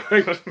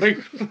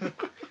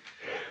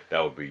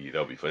 that would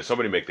be funny.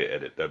 Somebody make the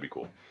edit. That'd be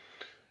cool.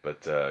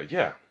 But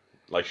yeah,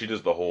 like she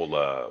does the whole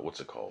what's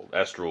it called,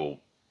 astral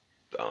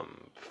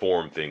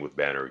form thing with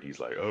Banner. He's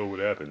like, oh, what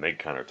happened? They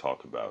kind of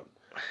talk about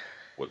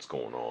what's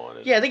going on.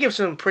 And, yeah, they give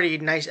some pretty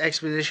nice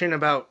exposition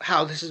about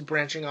how this is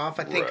branching off.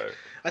 I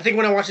think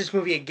when I watch this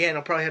movie again,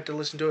 I'll probably have to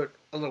listen to it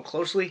a little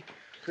closely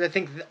because I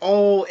think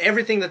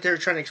everything that they're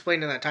trying to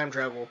explain in that time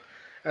travel,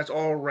 that's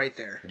all right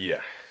there.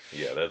 Yeah,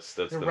 that's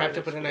they're wrapped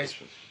up in a nice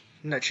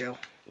nutshell.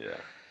 Yeah,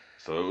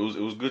 so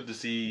it was good to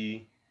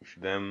see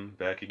them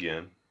back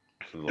again.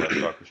 For the last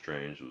Doctor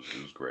Strange,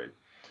 it was great.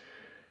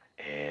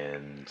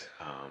 And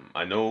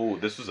I know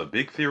this was a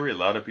big theory a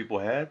lot of people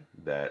had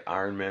that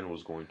Iron Man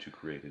was going to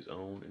create his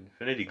own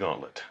Infinity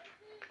Gauntlet.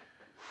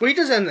 Well, he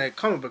does that in the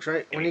comic books,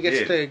 right? When he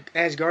gets the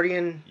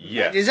Asgardian.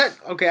 Yeah. Is that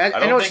okay?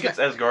 I don't think it's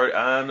Asgard.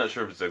 I'm not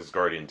sure if it's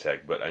Asgardian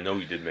tech, but I know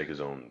he did make his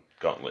own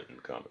gauntlet in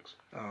the comics.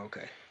 Oh,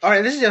 okay. All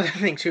right. This is the other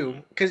thing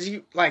too, because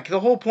the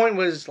whole point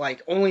was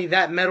like only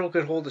that metal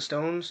could hold the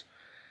stones.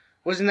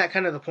 Wasn't that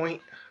kind of the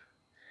point?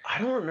 I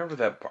don't remember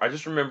that. I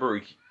just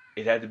remember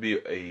it had to be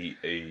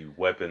a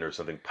weapon or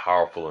something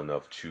powerful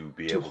enough to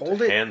be able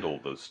to handle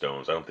those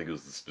stones. I don't think it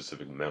was the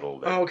specific metal.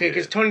 Oh, okay,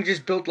 because Tony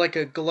just built like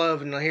a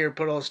glove and here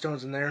put all the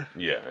stones in there.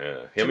 Yeah.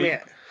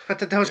 I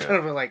thought that was kind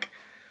of like,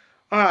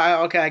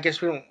 okay, I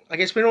guess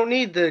we don't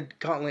need the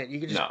gauntlet. You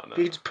could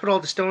just put all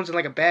the stones in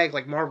like a bag,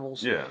 like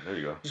marbles. Yeah, there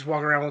you go. Just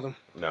walk around with them.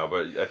 No,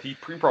 but he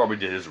probably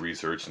did his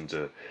research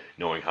into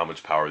knowing how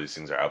much power these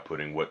things are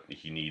outputting, what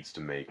he needs to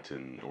make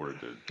in order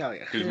to. Oh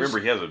yeah. Because remember,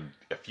 he has a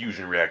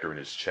fusion reactor in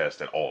his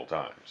chest at all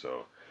times,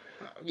 so.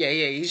 Yeah,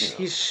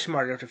 he's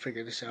smart enough to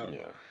figure this out.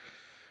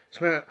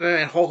 Yeah.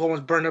 And Hulk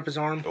almost burned up his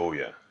arm. Oh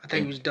yeah. I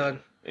think he was done.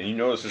 And you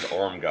notice his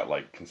arm got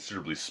like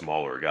considerably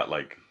smaller. It got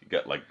like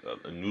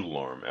a noodle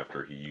arm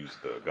after he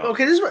used the gauntlet.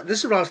 Okay,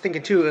 this is what I was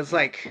thinking too. It's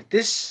like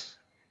this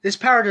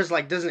power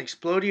doesn't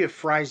explode you, it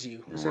fries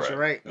you. Essentially,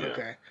 right? Yeah.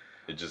 Okay.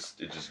 It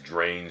just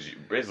drains you,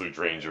 basically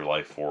drains your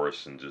life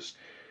force, and just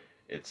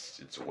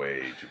it's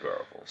way too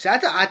powerful. See, I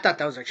thought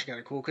that was actually kind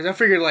of cool because I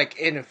figured like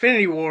in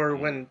Infinity War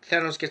when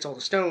Thanos gets all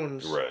the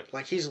stones,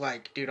 like he's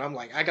like, dude,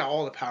 I got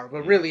all the power,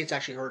 but really it's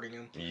actually hurting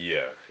him.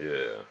 Yeah,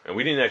 and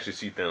we didn't actually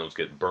see Thanos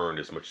get burned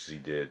as much as he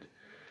did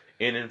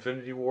in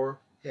Infinity War.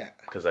 Yeah.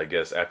 Because I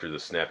guess after the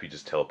snap, he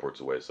just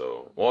teleports away.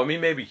 So, well, I mean,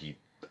 maybe he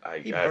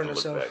burned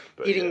himself back,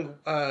 but eating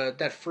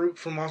that fruit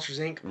from Monsters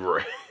Inc.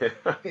 Right.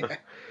 Yeah.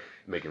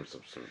 Making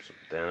some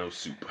Thanos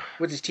soup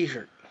with his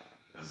T-shirt.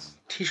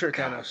 T-shirt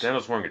Thanos.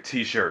 Thanos wearing a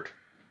T-shirt.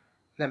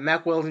 That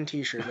Mack Weldon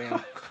T-shirt,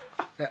 man.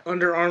 That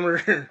Under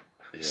Armour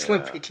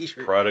slim fit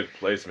T-shirt. Product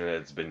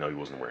placement. No, he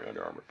wasn't wearing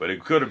Under Armour, but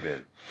it could have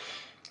been.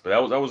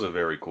 But that was a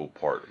very cool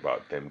part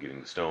about them getting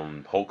the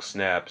stone. Hulk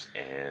snaps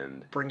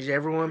and brings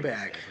everyone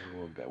back.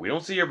 We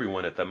don't see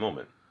everyone at that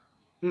moment,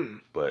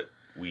 but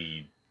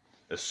we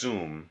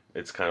assume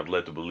it's kind of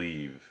led to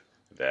believe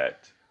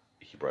that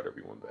he brought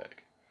everyone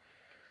back.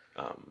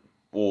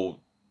 Well,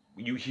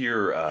 you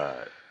hear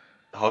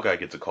Hawkeye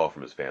gets a call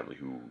from his family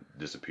who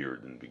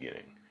disappeared in the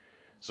beginning.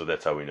 So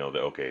that's how we know that,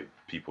 okay,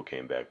 people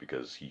came back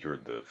because he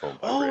heard the phone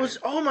vibrating.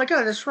 Oh my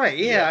god, that's right.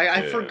 Yeah,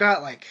 I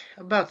forgot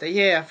about that.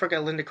 Yeah, I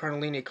forgot Linda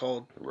Cardellini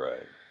called.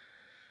 Right.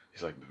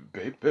 He's like,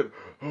 babe,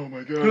 oh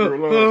my god, you're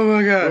alive. Oh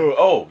my god.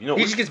 Oh, you know.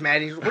 He just gets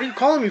mad. He's, what are you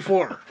calling me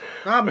for?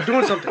 No, I'm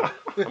doing something.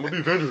 I'm with the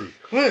Avengers.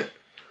 What?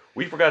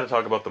 We forgot to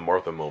talk about the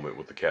Martha moment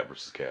with the cat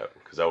versus cat,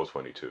 because that was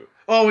funny too.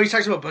 Oh, he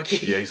talks about Bucky?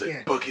 Yeah, he's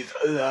like, Bucky's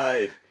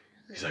alive.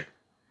 He's like,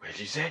 what did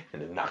you say?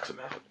 And then knocks him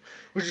out.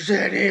 What'd you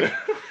say, name?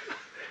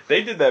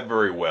 They did that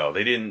very well.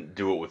 They didn't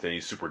do it with any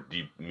super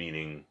deep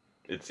meaning.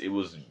 It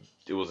was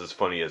as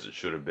funny as it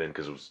should have been,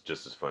 because it was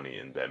just as funny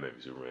in Batman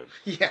v Superman.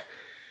 Yeah.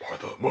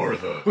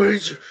 Martha. What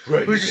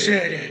did you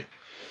say, name?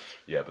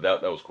 Yeah, but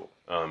that was cool.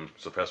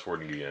 So fast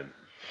forwarding again.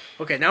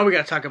 Okay, now we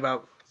got to talk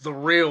about the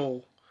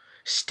real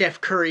Steph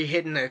Curry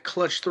hitting a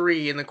clutch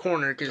 3 in the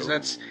corner, because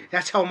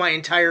that's how my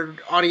entire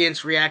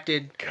audience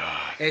reacted. God.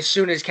 As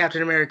soon as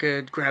Captain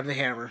America grabbed the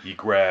hammer. He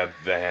grabbed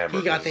the hammer.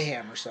 He got the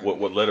hammer, son.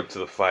 What led up to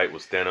the fight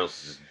was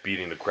Thanos just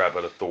beating the crap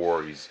out of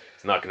Thor. He's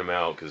knocking him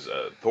out because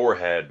Thor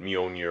had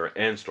Mjolnir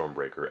and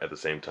Stormbreaker at the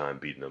same time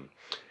beating him,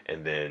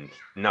 and then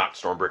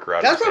knocked Stormbreaker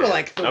out. That's probably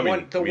like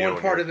the one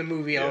part of the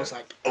movie I was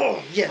like,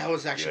 oh yeah, that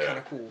was actually kind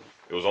of cool.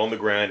 It was on the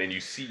ground, and you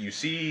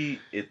see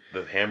it.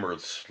 The hammer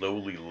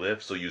slowly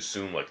lifts, so you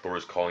assume like Thor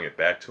is calling it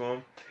back to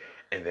him,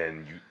 and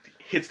then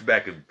hits the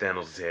back of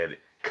Thanos' head,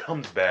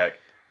 comes back,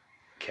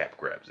 Cap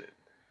grabs it,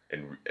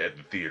 and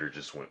the theater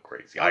just went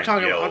crazy. I'm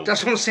talking about,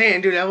 that's what I'm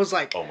saying, dude. That was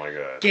like, oh my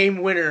god,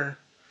 game winner,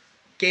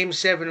 Game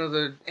 7 of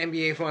the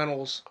NBA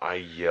Finals. I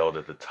yelled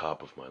at the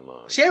top of my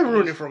lungs. See, I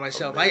ruined it for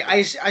myself.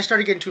 I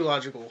started getting too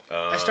logical.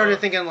 I started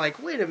thinking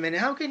like, wait a minute,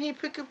 how can he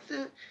pick up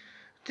the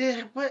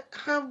what,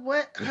 huh?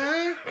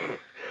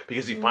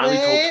 Because he finally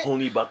told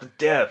Tony about the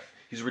death.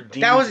 He's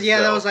redeemed That was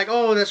himself. that was like,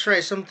 oh, that's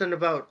right, something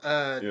about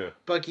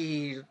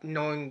Bucky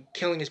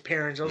killing his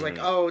parents. I was like,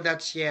 oh,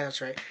 that's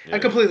right. Yeah. I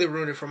completely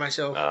ruined it for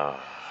myself.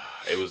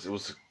 It was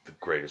the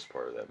greatest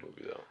part of that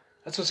movie, though.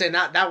 That's what I'm saying.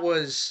 That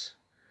was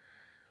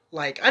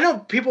like, I know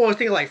people always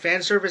think like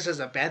fan service is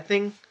a bad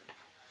thing.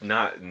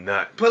 Not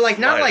but like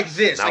not like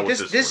this. Not like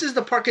this is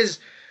the part, because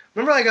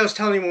remember, like I was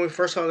telling you when we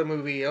first saw the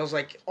movie, I was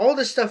like, all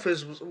this stuff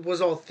was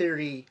all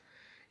theory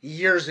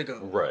years ago.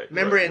 Right.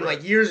 Remember, right, and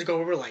like years ago,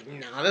 we were like,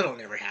 nah, that'll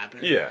never happen.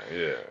 Yeah.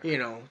 You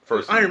know,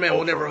 First Iron Man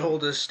will never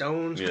hold his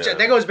stones. Yeah. Which,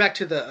 that goes back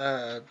to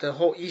the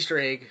whole Easter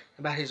egg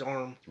about his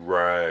arm.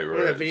 Right.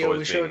 Remember that video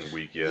we showed?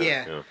 Weak,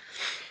 yeah.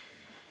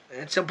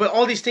 And so, but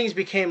all these things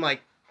became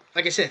like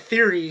I said,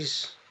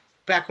 theories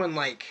back when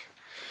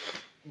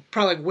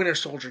probably like Winter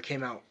Soldier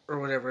came out or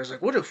whatever. It's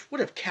like, what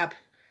if Cap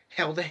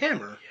held the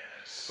hammer?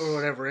 Or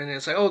whatever, and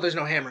it's like, oh, there's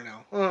no hammer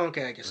now. Oh,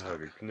 okay, I guess not.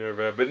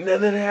 Never happened. And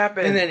then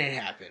it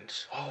happened.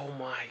 Oh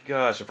my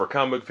gosh! And for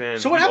comic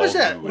fans, so what happens to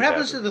that? What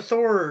happens to the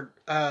Thor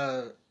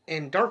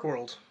in Dark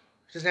World?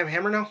 Does he have a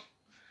hammer now?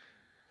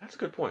 That's a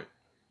good point.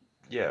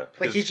 Yeah,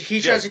 like he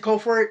tries to call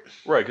for it.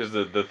 Right, because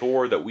the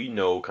Thor that we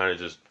know kind of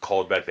just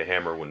called back the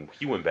hammer when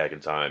he went back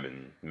in time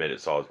and met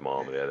saw his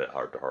mom and they had that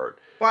heart to heart.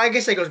 Well, I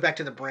guess that goes back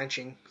to the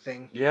branching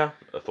thing. Yeah,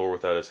 a Thor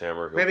without his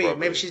hammer.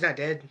 Maybe she's not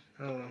dead.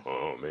 I don't know.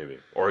 Oh, maybe.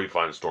 Or he'd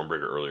find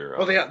Stormbreaker earlier.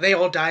 Well, they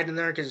all died in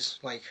there because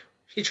like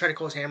he tried to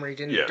call his hammer, he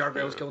didn't. Yeah, Dark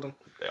Valos killed him.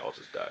 They all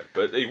just died,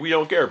 but we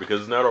don't care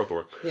because it's not our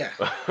Thor. Yeah.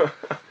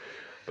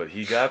 But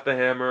he got the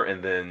hammer,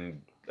 and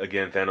then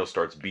again Thanos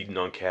starts beating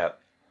on Cap.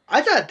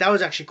 I thought that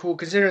was actually cool,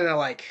 considering that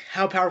like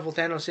how powerful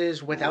Thanos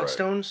is without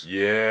stones.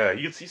 Yeah,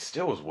 he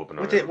still was whooping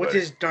on with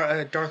his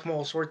Darth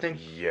Maul sword thing.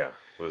 Yeah,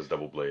 it was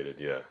double bladed.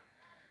 Yeah,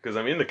 because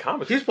I mean in the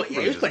comics, he was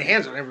putting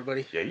hands on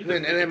everybody. Yeah, he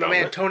did. And then my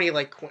man Tony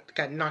like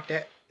got knocked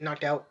out.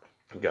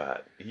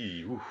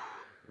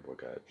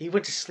 He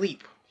went to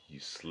sleep. He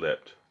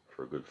slept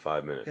for a good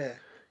 5 minutes. Yeah,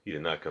 he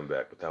did not come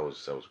back, but that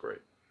was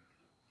great.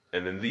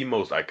 And then the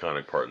most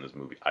iconic part in this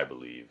movie, I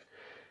believe,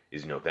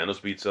 is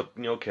Thanos beats up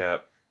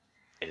Cap.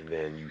 And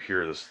then you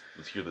hear the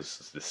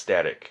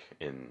static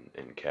in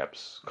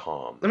Cap's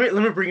comm. Let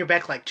me bring it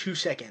back like 2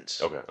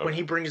 seconds. Okay. When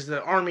he brings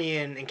the army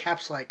in, and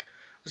Cap's like,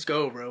 "Let's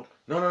go, bro."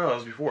 No. That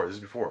was before. This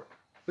is before.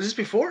 Was this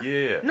before?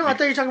 Yeah. No, I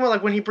thought you were talking about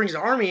like when he brings the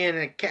army in,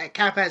 and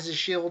Cap has his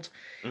shield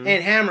and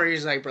hammer.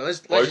 He's like, "Bro,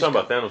 let's." You're talking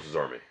about Thanos'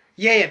 army.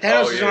 Yeah,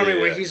 Thanos' army.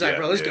 Where he's like,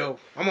 "Bro, let's go.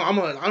 I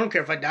don't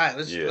care if I die.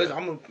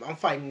 I'm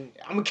fighting.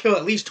 I'm gonna kill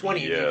at least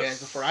 20 of you guys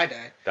before I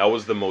die." That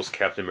was the most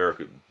Captain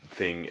America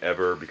thing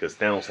ever, because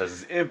Thanos has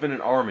this infinite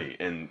army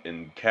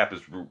and Cap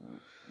is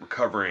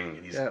recovering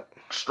and he's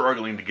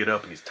struggling to get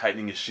up and he's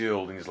tightening his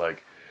shield and he's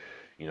like,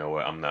 you know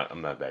what, I'm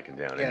not backing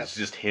down. And it's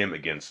just him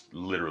against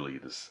literally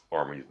this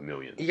army of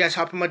millions. You guys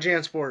hop in my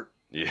Jansport.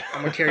 Yeah.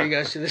 I'm gonna carry you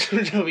guys to this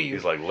W.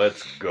 He's like,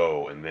 let's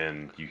go, and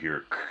then you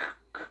hear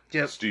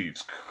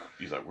Steve's.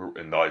 He's like,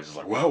 and the audience is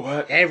like, whoa,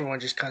 what? Everyone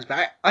just comes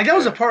back. Like that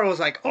was the part where I was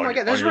like, oh my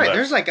god, that's right. Left.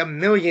 There's like a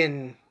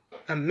million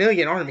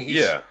armies.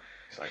 Yeah.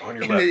 It's like on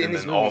your left, and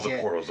then all the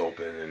portals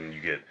open, and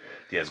you get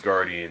the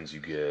Asgardians,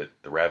 you get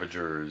the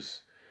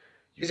Ravagers.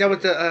 Is that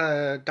what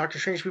the Doctor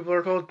Strange people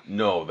are called?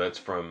 No, that's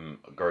from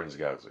Guardians of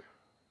the Galaxy.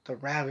 The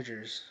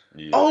Ravagers.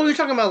 Yeah. Oh, you're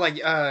talking about like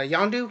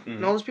Yondu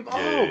and all those people?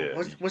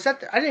 Yeah. Was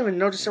that I didn't even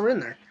notice they were in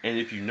there. And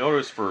if you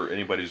notice, for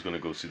anybody who's going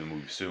to go see the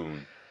movie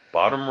soon,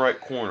 bottom right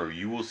corner,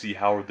 you will see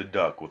Howard the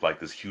Duck with like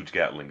this huge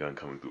Gatling gun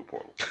coming through a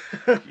portal.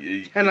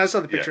 And I saw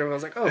the picture of it. I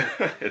was like, oh.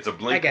 It's a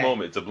blink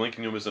moment. It's a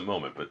blinking you miss it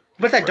moment.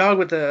 But that dog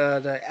with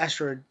the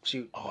asteroid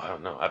suit. Oh, I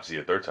don't know. I have to see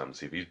it a third time to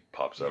see if he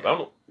pops up. I don't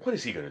know. What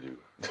is he going to do?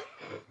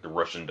 The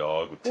Russian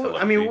dog with telepathy.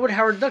 I mean, what would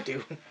Howard the Duck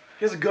do?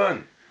 He has a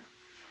gun.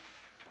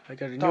 I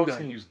got a new Dogs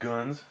gun. can use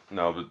guns.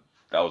 No, but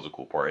that was a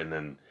cool part. And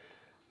then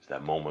it's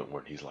that moment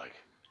when he's like,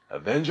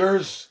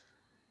 Avengers,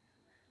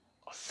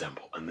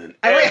 assemble. And then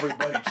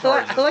everybody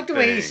charges. I like the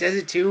way he says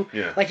it, too.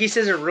 Yeah. Like, he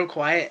says it real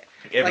quiet.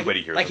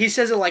 Everybody hears it. Like, he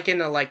says it like in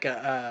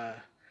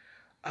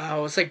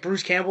it's like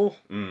Bruce Campbell.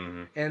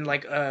 Mm-hmm. And,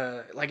 like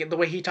the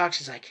way he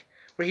talks is like,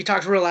 where he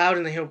talks real loud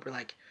and then he'll be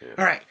like,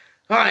 all right,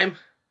 I'm going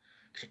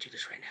to do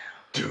this right now.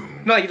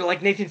 Doom. No,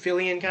 like Nathan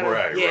Fillion kind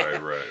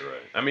of. Right.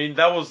 I mean,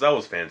 that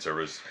was fan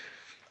service.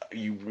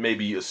 You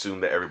maybe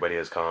assume that everybody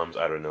has comms.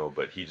 I don't know,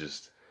 but he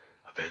just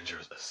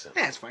Avengers Assemble.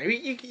 That's fine.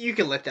 You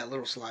can let that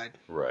little slide.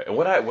 Right. And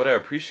what I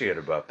appreciate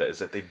about that is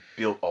that they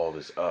built all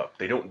this up.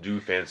 They don't do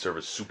fan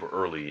service super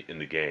early in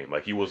the game.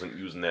 Like, he wasn't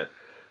using that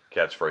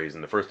catchphrase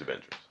in the first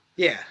Avengers.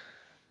 Yeah.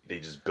 They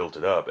just built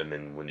it up, and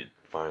then when it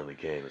finally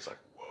came, it's like,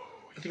 whoa.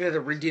 I think they had to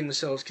redeem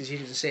themselves because he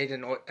didn't say it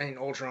in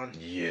Ultron.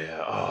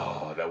 Yeah.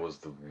 Oh, that was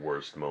the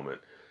worst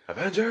moment.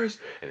 Avengers,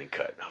 and then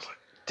cut. And I was like,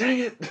 dang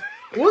it.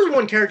 What was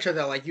one character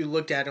that like you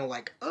looked at and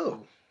like, oh,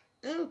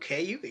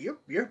 okay,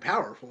 you're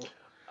powerful.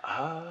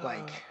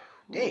 Like,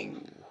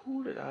 dang.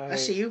 Who did I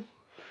see you.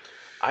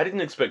 I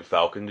didn't expect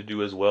Falcon to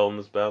do as well in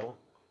this battle.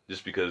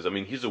 Just because, I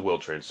mean, he's a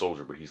well-trained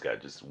soldier, but he's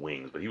got just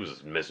wings. But he was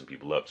just messing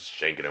people up, just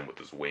shanking them with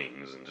his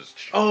wings and just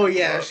Oh,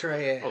 yeah, that's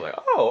right, yeah. I was like,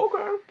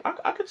 oh,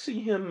 okay. I could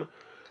see him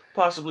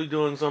possibly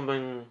doing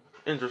something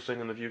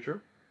interesting in the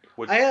future.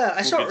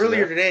 I saw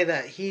earlier today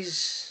that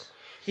he's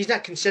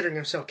not considering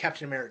himself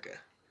Captain America.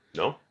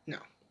 No? No.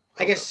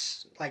 I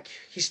guess, like,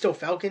 he's still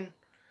Falcon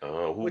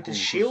with his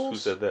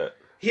shields. Who said that?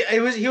 He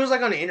was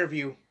like on an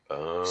interview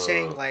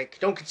saying, like,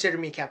 don't consider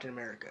me Captain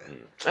America.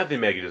 I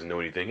think Maggie doesn't know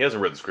anything. He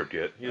hasn't read the script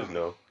yet. He doesn't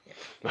know.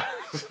 Yeah.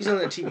 He's on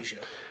the TV show.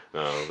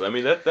 I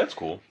mean, that's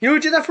cool. You know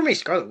who did that for me?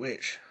 Scarlet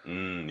Witch.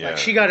 Yeah. Like,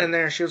 she got in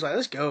there, she was like,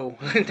 let's go.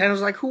 And Thanos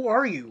was like, who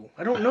are you?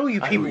 I don't know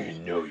you people. I don't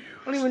even know you.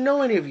 I don't even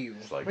know any of you.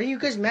 Like, why are you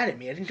guys mad at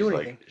me? I didn't do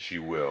anything. Like, she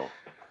will.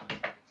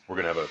 We're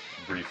going to have a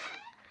brief...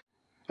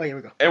 Oh, here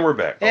we go. And we're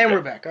back. And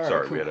we're back. All right,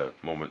 Sorry, cool. we had a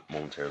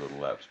momentary little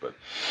lapse, but...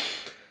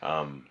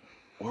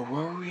 Where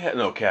were we at?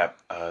 No, Cap,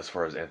 as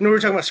far as Anthony... No, we were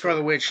talking about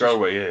Scarlet Witch. Scarlet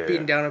Witch, yeah.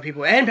 Beating down on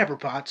people. And Pepper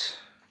Potts.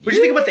 What do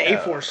you think about the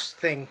A-Force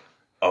thing?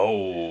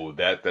 Oh,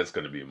 that's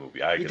going to be a movie.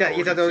 You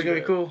thought that was going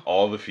to be cool?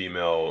 All the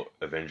female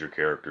Avenger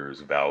characters,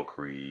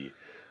 Valkyrie,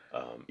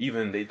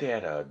 even they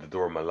had the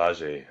Dora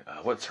Milaje.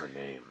 What's her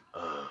name?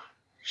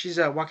 She's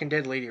a Walking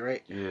Dead lady,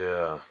 right?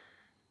 Yeah.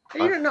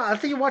 You don't know. I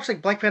think you watch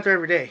like Black Panther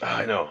every day.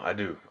 I know, I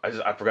do.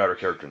 I forgot her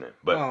character name,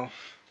 but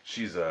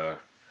she's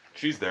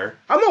there.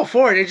 I'm all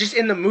for it. It's just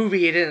in the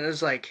movie. It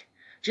was like,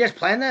 did you guys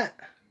plan that?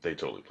 They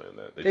totally planned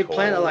that. They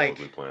planned it like,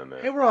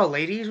 that. Hey, we're all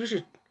ladies. We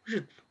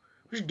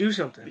should do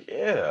something.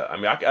 Yeah, I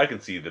mean, I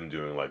can see them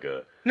doing like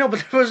a... No,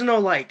 but there was no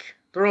like,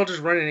 they're all just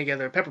running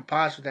together. Pepper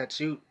Potts with that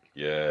suit.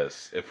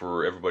 Yes, if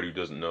for everybody who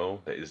doesn't know,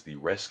 that is the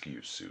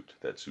rescue suit.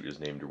 That suit is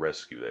named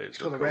Rescue. That is it's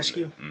called the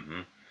Rescue? Mm-hmm.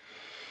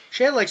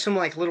 She had like some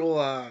like little,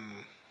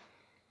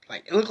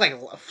 like, it looked like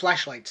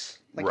flashlights.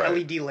 Like right.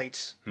 LED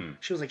lights.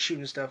 She was like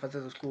shooting stuff. I thought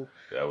it was cool.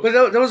 But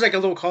that was like a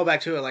little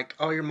callback to it. Like,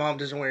 oh, your mom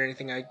doesn't wear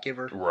anything I give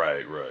her.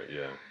 Right,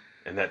 yeah.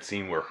 And that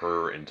scene where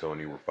her and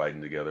Tony were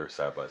fighting together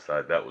side by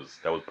side, that was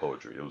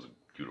poetry. It was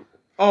beautiful.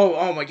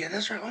 Oh my god,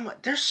 that's right. Oh my,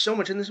 there's so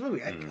much in this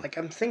movie.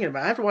 I'm thinking about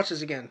it. I have to watch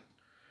this again.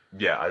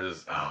 Yeah,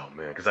 oh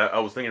man, because I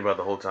was thinking about it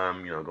the whole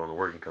time, going to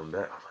work and coming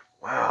back. I was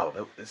like,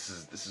 wow, this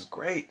is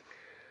great.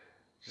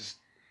 Just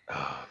the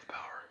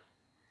power.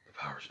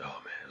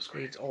 Oh man, it was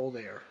great. It's all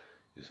there.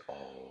 It's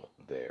all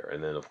there,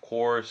 and then of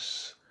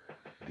course,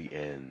 the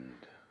end.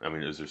 I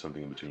mean, is there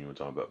something in between you were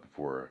talking about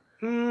before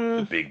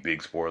the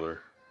big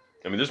spoiler?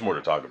 I mean, there's more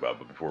to talk about,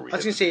 but before we... I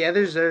was going to say, yeah,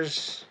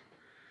 there's...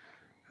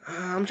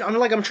 I'm trying to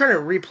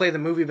replay the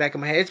movie back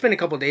in my head. It's been a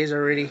couple days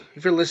already.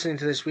 If you're listening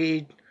to this,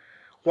 we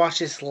watched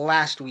this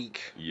last week.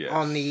 Yes.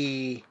 On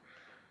the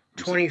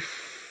 20...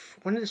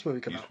 When did this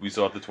movie come out? We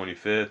saw it the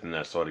 25th, and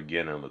I saw it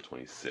again on the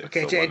 26th.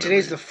 Okay, so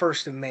today's the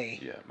 1st of May.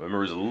 Yeah, my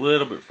memory's a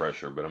little bit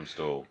fresher, but I'm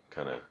still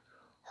kind of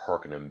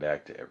harkening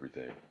back to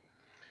everything.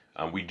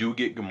 We do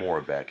get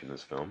Gamora back in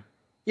this film.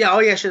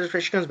 Yeah,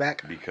 she comes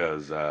back.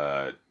 Because...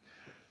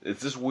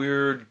 it's this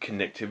weird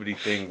connectivity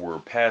thing where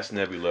past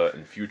Nebula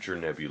and future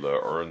Nebula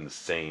are in the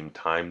same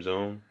time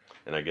zone,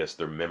 and I guess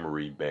their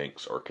memory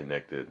banks are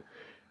connected.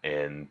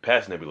 And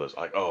past Nebula's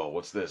like, oh,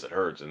 what's this? It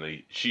hurts.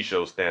 And she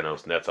shows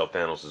Thanos, and that's how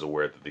Thanos is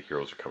aware that the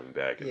heroes are coming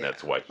back, and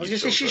that's why he I was gonna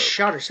say she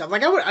shot herself.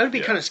 Like I would be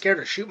kind of scared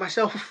to shoot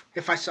myself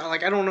if I saw.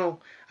 Like I don't know,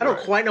 I don't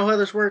quite know how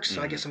this works,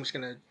 so I guess I'm just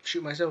gonna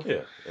shoot myself.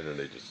 Yeah, and then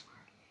they just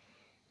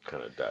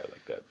kind of die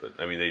like that. But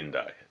I mean, they didn't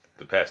die.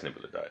 The past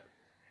Nebula died.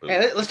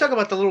 Hey, let's talk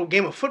about the little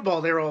game of football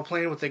they were all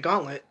playing with the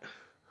gauntlet.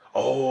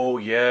 Oh,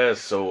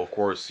 yes. So, of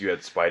course, you had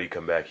Spidey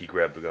come back. He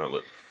grabbed the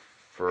gauntlet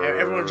first.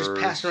 Everyone just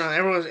passing around.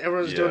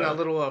 Everyone's doing that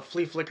little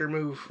flea flicker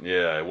move.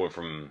 Yeah, it went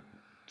from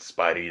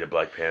Spidey to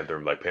Black Panther.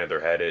 And Black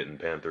Panther had it, and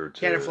Panther to...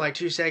 He had it for like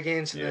 2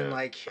 seconds, and then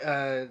like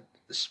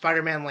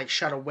Spider-Man like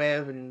shot a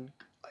web and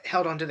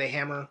held onto the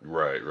hammer.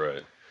 Right.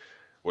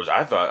 Which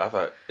I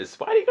thought, is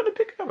Spidey going to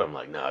pick it up? I'm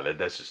like, nah,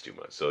 that's just too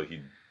much. So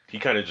he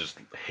kind of just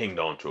hanged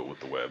onto it with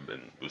the web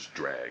and was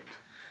dragged.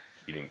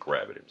 He didn't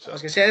grab it himself. I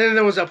was gonna say, and then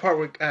there was that part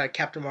where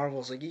Captain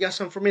Marvel's like, "You got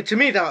something for me?" To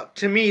me,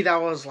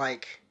 that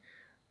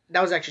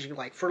was actually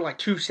like for like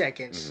 2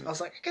 seconds. Mm-hmm. I was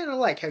like, I kind of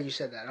like how you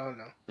said that. I don't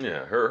know.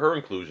 Yeah, her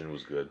inclusion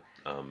was good.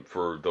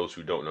 For those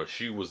who don't know,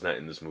 she was not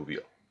in this movie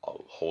a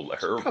whole lot.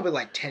 Probably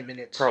like 10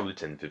 minutes. Probably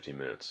 10, 15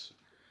 minutes.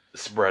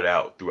 Spread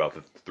out throughout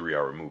the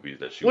 3-hour movie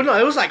that she... Well, no,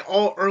 it was like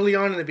all early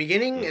on in the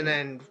beginning and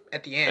then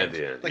at the end.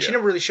 Like, she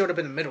never really showed up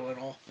in the middle at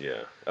all.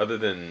 Yeah. Other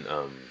than,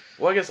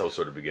 well, I guess that was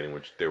sort of beginning,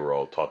 which they were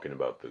all talking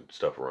about the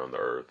stuff around the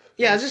Earth.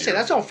 Yeah, I was gonna say,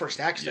 that's all first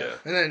act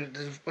stuff. Yeah. And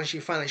then when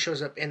she finally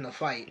shows up in the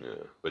fight.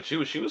 Yeah. But she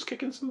was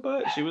kicking some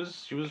butt. She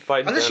was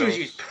fighting I thought she was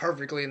used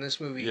perfectly in this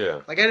movie.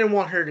 Yeah. Like, I didn't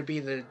want her to be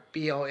the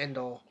be-all,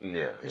 end-all.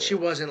 Yeah. And she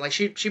wasn't. Like,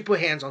 she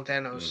put hands on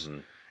Thanos. Mm-hmm.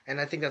 And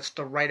I think that's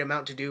the right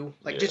amount to do.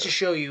 Like, just to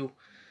show you,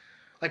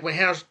 like, when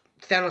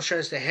Thanos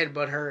tries to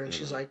headbutt her, and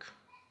she's like,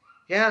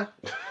 "Yeah,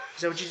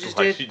 is that what you just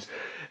did?"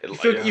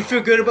 You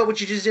feel good about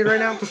what you just did right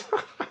now?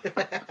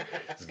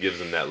 Just gives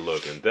him that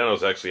look, and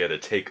Thanos actually had to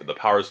take the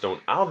Power Stone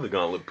out of the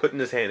gauntlet, put in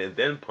his hand, and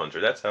then punch her.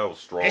 That's how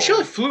strong. And she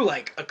only flew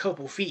like a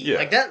couple feet. Yeah.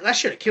 Like that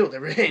should have killed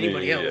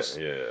anybody else.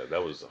 Yeah.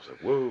 That was. I was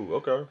like,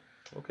 whoa,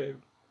 okay.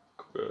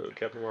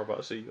 Captain Marvel,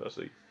 I see you.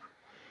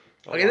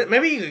 Okay,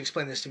 maybe you could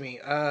explain this to me.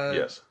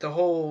 Yes. The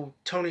whole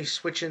Tony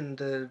switching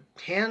the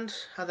hand.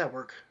 How'd that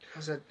work?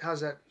 How's that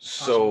possible?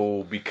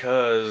 So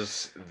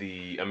because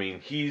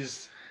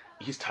he's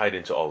tied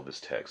into all of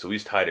this tech, so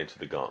he's tied into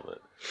the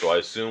gauntlet. So I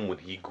assume when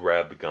he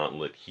grabbed the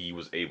gauntlet, he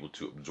was able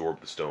to absorb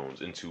the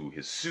stones into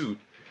his suit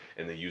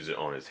and then use it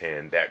on his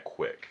hand that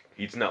quick.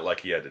 It's not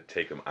like he had to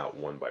take them out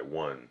one by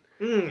one.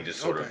 He just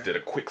sort of did a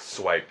quick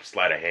swipe,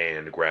 sleight of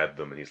hand, grabbed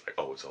them, and he's like,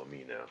 "Oh, it's on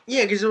me now."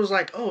 Yeah, because it was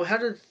like, "Oh, how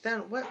did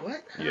that? What? How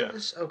yeah. Did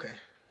this? Okay."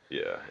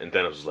 Yeah, and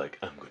Thanos was like,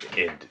 "I'm gonna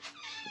end it."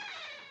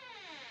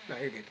 No,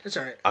 you're good. It's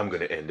all right. I'm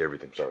gonna end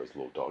everything. Sorry, it's a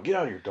little dog. Get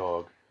out of here,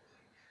 dog.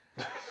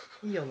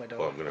 You yell, my dog.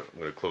 Oh, I'm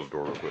gonna close the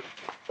door real quick.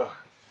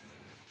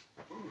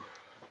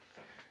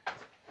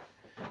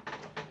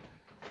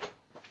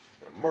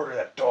 Murder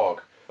that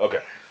dog.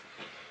 Okay.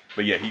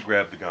 But yeah, he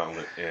grabbed the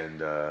gauntlet,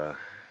 and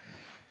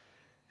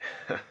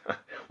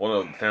one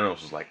of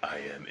Thanos was like, "I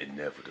am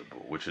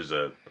inevitable," which is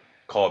a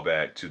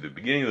callback to the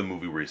beginning of the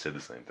movie where he said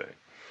the same thing.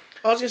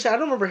 I was gonna say I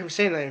don't remember him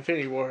saying that in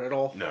Infinity War at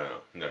all.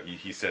 No.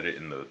 He said it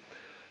in the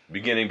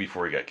beginning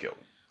before he got killed.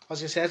 I was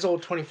gonna say that's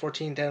old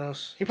 2014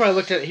 Thanos. He probably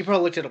looked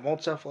at him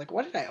old stuff like,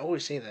 why did I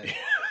always say that? It's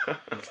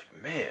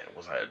like, man,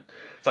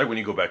 It's like when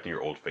you go back to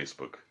your old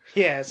Facebook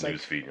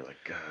news feed and you're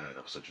like, God,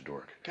 that was such a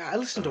dork. God, I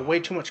listened to way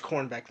too much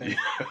Korn back then.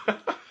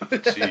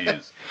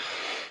 Jeez.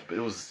 But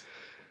it was,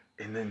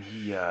 and then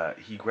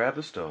he grabbed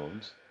the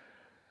stones,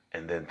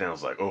 and then Thanos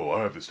was like, "Oh,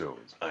 I have the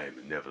stones. I am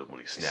inevitable."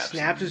 When he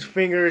snapped his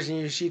fingers, and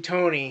you see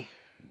Tony.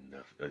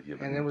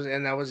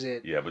 And that was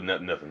it. Yeah, but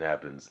nothing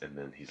happens, and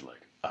then he's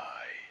like, "I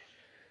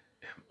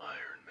am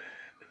Iron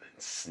Man," and then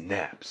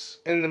snaps.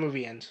 And the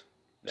movie ends.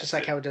 Just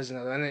like how it does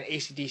another. And then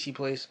AC/DC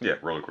plays. Yeah,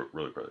 roller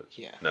credits.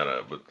 Yeah.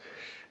 No, but...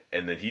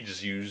 And then he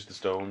just used the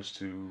stones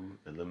to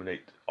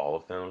eliminate all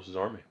of Thanos'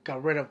 army.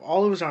 Got rid of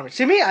all of his army.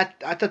 To me, I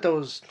thought that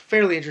was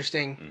fairly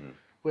interesting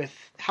with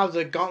how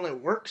the gauntlet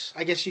works.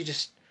 I guess you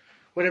just...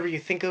 Whatever you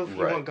think of, you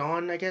want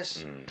gone, I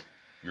guess.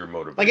 Your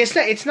motivation.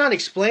 Like, it's not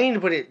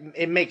explained, but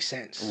it makes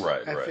sense.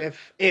 Right.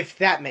 If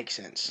that makes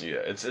sense. Yeah,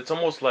 it's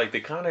almost like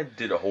they kind of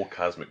did a whole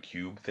cosmic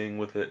cube thing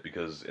with it,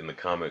 because in the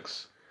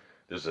comics,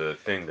 there's a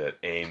thing that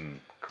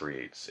AIM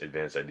creates,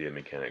 Advanced Idea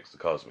Mechanics, the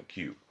cosmic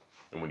cube.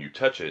 And when you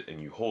touch it and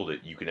you hold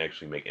it, you can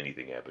actually make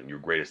anything happen. Your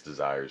greatest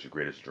desires, your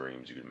greatest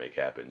dreams, you can make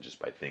happen just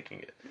by thinking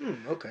it.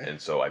 Okay. And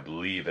so I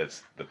believe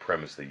that's the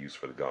premise they use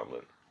for the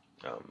gauntlet,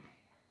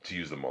 to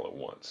use them all at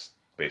once,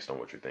 based on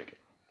what you're thinking.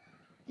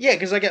 Yeah,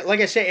 because like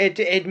I say,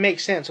 it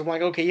makes sense. I'm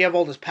like, okay, you have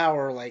all this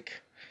power, like,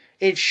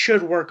 it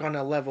should work on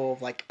a level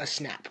of like a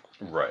snap.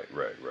 Right.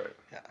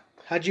 Yeah.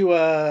 How'd you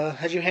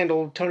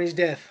handle Tony's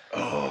death?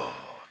 Oh,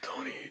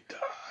 Tony died.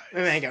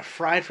 Man, I got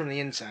fried from the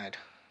inside.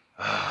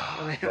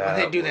 When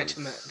they do that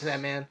to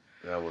that man.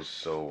 That was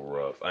so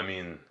rough. I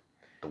mean,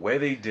 the way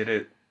they did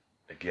it,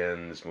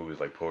 again, this movie is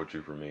like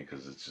poetry for me,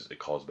 because it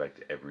calls back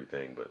to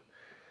everything. But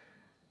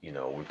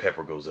when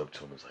Pepper goes up to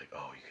him, it's like,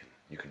 oh,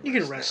 you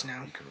can rest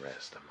now. You can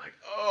rest. I'm like,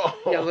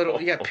 oh.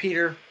 You got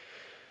Peter.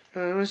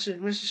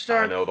 Mr.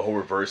 Stark. I know, the whole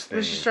reverse thing.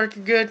 Mr. Stark,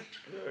 you're good.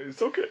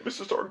 It's okay,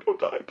 Mr. Stark, don't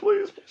die,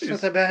 please. It's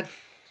not that bad.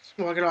 Just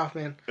walk it off,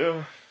 man.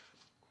 Yeah.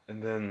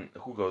 And then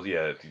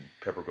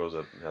Pepper goes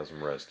up and has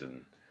him rest,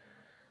 and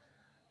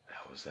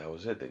that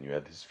was it. Then you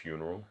had his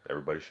funeral.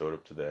 Everybody showed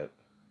up to that.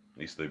 At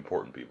least the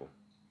important people.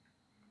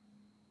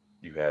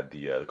 You had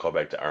the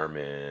callback to Iron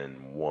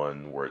Man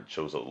 1, where it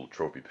shows a little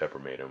trophy Pepper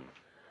made him,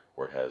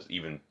 where it has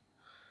even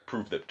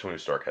proof that Tony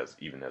Stark has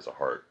a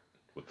heart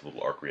with the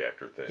little arc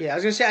reactor thing. Yeah, I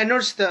was gonna say, I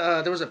noticed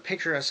there was a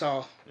picture I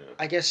saw. Yeah.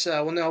 I guess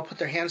when they all put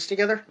their hands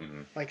together,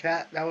 like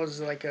that was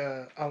like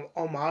a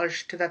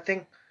homage to that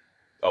thing.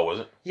 Oh,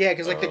 was it? Yeah,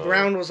 because like the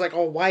ground was like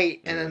all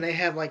white, and then they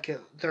had like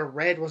their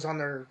red was on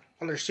their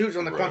suits,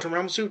 on the Quantum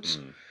Realm suits,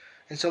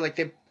 and so like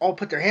they all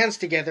put their hands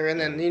together, and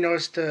then you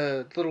notice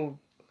the little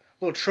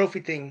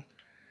trophy thing.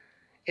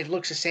 It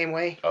looks the same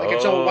way. Like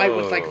it's all white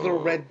with like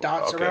little red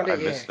dots around it. I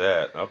missed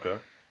that. Okay.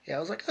 Yeah, I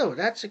was like, oh,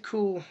 that's a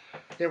cool...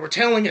 They were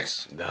telling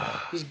us.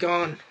 He's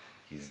gone.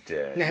 He's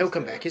dead. Now he'll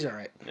come back. He's all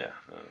right. Yeah.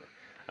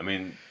 I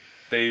mean,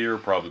 they are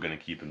probably going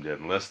to keep him dead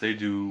unless they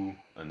do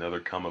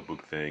another comic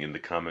book thing. In the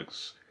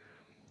comics,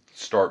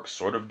 Stark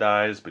sort of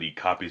dies, but he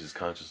copies his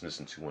consciousness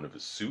into one of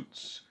his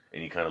suits,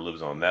 and he kind of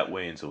lives on that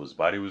way until his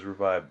body was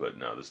revived. But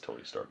no, this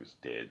Tony Stark is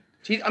dead.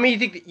 I mean,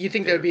 you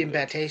think that would be in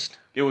bad taste?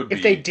 It would be.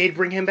 If they did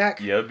bring him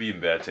back? Yeah, it would be in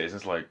bad taste.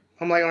 It's like...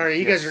 I'm like, all right,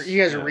 you guys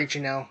are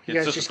reaching now. You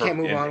guys just can't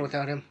move on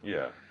without him.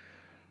 Yeah.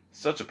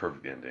 Such a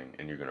perfect ending,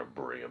 and you're gonna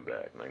bring him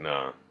back. Like,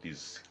 nah,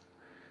 he's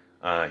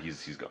gone.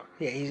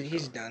 Yeah,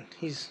 he's done.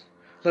 He's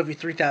love you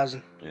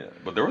 3000. Yeah,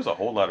 but there was a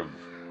whole lot of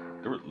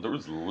there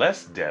was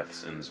less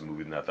deaths in this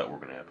movie than I thought were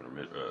gonna happen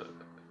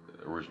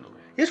originally.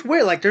 It's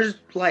weird. Like, there's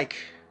like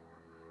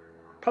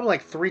probably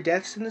like 3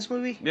 deaths in this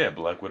movie. Yeah,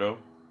 Black Widow.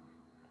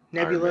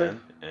 Nebula.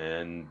 Iron Man,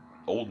 and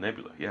old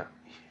Nebula. Yeah.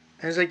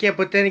 And it's like, yeah,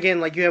 but then again,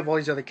 like you have all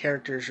these other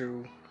characters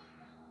who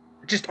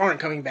just aren't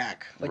coming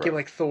back. Like you have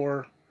like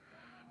Thor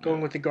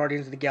going with the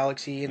Guardians of the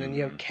Galaxy, and then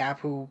you have Cap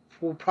who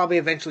will probably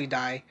eventually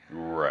die.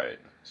 Right.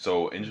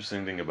 So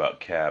interesting thing about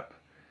Cap.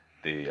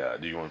 Do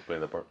you want to play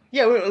that part?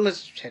 Yeah,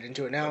 let's head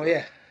into it now. Okay.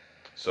 Yeah.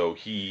 So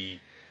he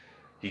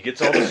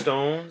gets all the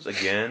stones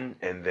again,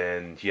 and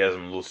then he has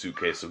them in a little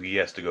suitcase. So he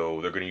has to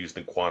go. They're going to use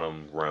the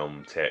quantum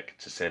realm tech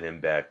to send him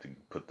back to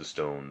put the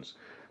stones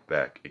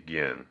back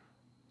again.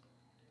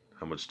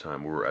 How much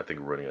time? I think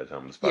we're running out of time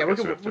on this podcast.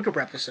 Yeah, we could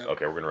wrap this up.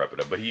 Okay, we're going to wrap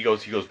it up. But he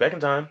goes back in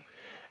time,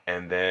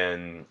 and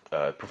then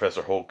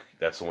Professor Hulk,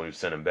 that's the one who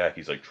sent him back.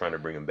 He's like trying to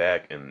bring him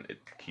back, and it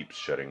keeps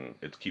shutting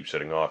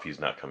off. He's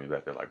not coming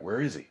back. They're like, where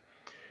is he?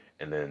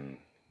 And then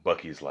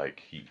Bucky's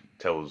like, he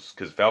tells,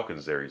 because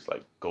Falcon's there, he's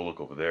like, go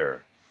look over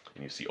there.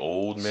 And you see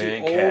old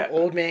man Cap.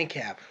 Old man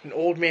Cap. An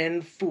old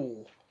man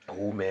fool.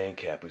 Old man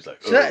Cap. He's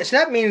like, so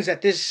that means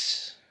that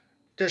there's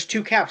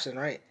two Caps in,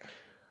 right?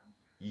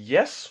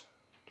 Yes.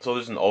 So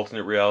there's an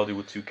alternate reality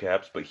with two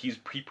Caps, but he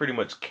pretty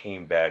much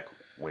came back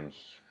when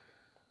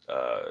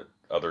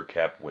other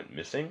Cap went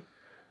missing.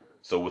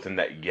 So within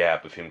that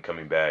gap of him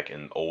coming back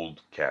and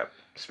old Cap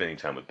spending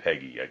time with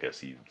Peggy, I guess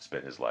he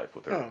spent his life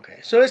with her. Oh, okay.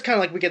 So it's kind of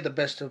like we get the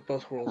best of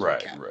both worlds.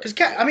 Right, Cap. right. Because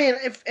Cap, I mean,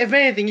 if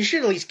anything, you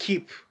should at least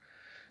keep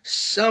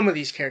some of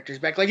these characters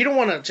back. Like, you don't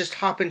want to just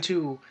hop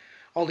into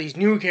all these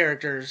new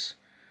characters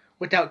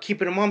without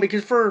keeping them on,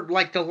 because for,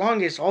 like, the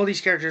longest, all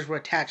these characters were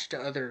attached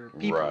to other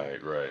people.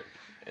 Right.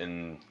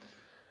 And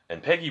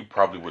Peggy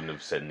probably wouldn't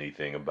have said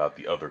anything about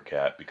the other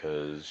Cap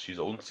because she's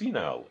old and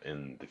senile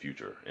in the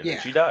future. And then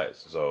she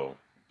dies. So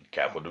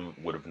Cap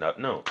would have not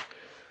known.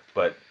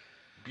 But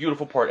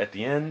beautiful part at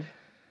the end,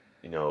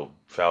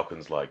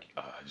 Falcon's like,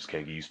 I just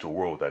can't get used to a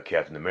world without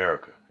Captain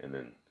America. And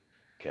then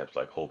Cap's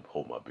like, hold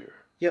my beer.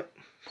 Yep.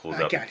 Pulls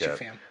out the Cap.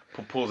 Fam.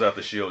 Pulls out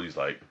the shield. He's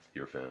like,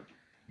 you're a fan.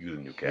 You're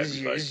the new Cap. This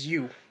is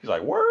you. He's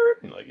like, word?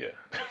 And like,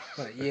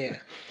 yeah. Yeah.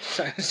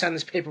 Sign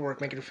this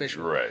paperwork, make it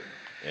official. Right.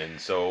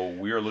 And so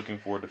we are looking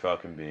forward to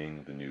Falcon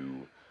being the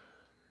new,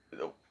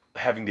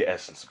 having the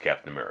essence of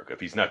Captain America. If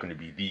he's not going to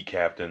be the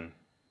captain,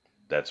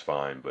 that's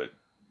fine, but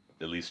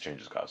at least change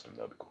his costume.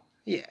 That'd be cool.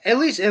 Yeah, at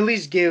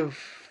least give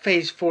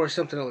Phase 4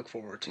 something to look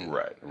forward to.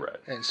 Right.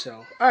 And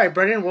so, all right,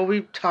 Brendan. Well,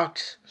 we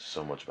talked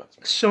so much about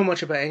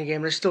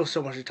Endgame. There's still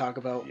so much to talk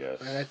about.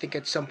 Yes. And I think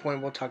at some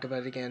point we'll talk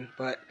about it again.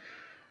 But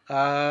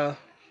how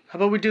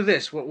about we do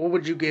this? What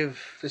would you give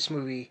this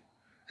movie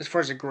as far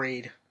as a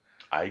grade?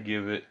 I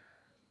give it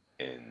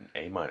an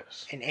A-.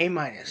 An A-.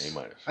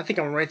 I think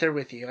I'm right there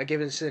with you. I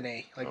give it an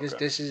A. Like, okay.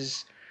 This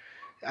is,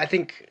 I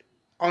think,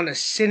 on a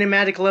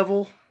cinematic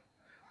level,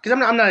 because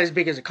I'm not as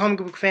big as a comic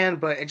book fan,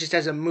 but it just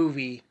as a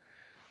movie,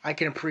 I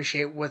can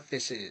appreciate what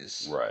this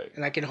is. Right.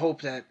 And I can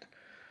hope that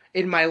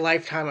in my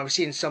lifetime I'm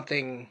seeing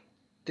something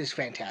this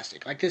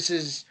fantastic. Like, this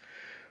is,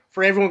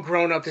 for everyone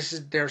growing up, this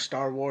is their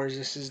Star Wars,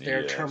 this is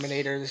their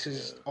Terminator, this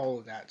is all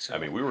of that. So, I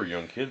mean, we were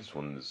young kids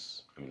when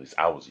this, at least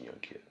I was a young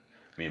kid.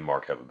 Me and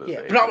Mark have a bit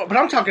of age. But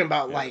I'm talking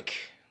about, like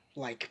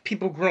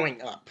people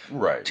growing up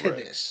to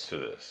this.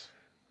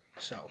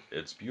 So.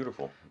 It's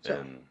beautiful.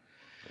 And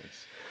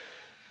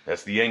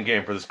that's the end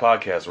game for this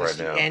podcast right now. That's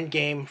the end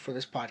game for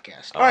this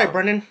podcast. All right,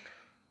 Brendan.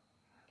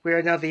 We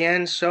are now at the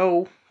end,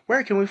 so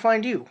where can we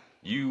find you?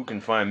 You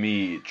can find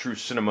me True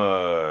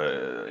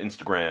Cinema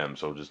Instagram,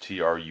 so just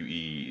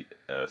TrueCinema,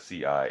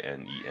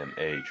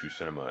 True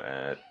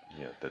Cinema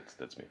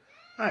that's me.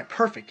 All right,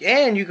 perfect.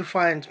 And you can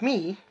find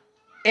me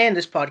and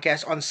this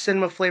podcast on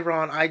Cinemaflavor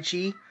on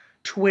IG,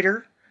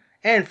 Twitter,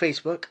 and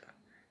Facebook.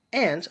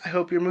 And I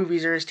hope your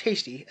movies are as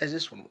tasty as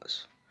this one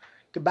was.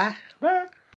 Goodbye. Bye.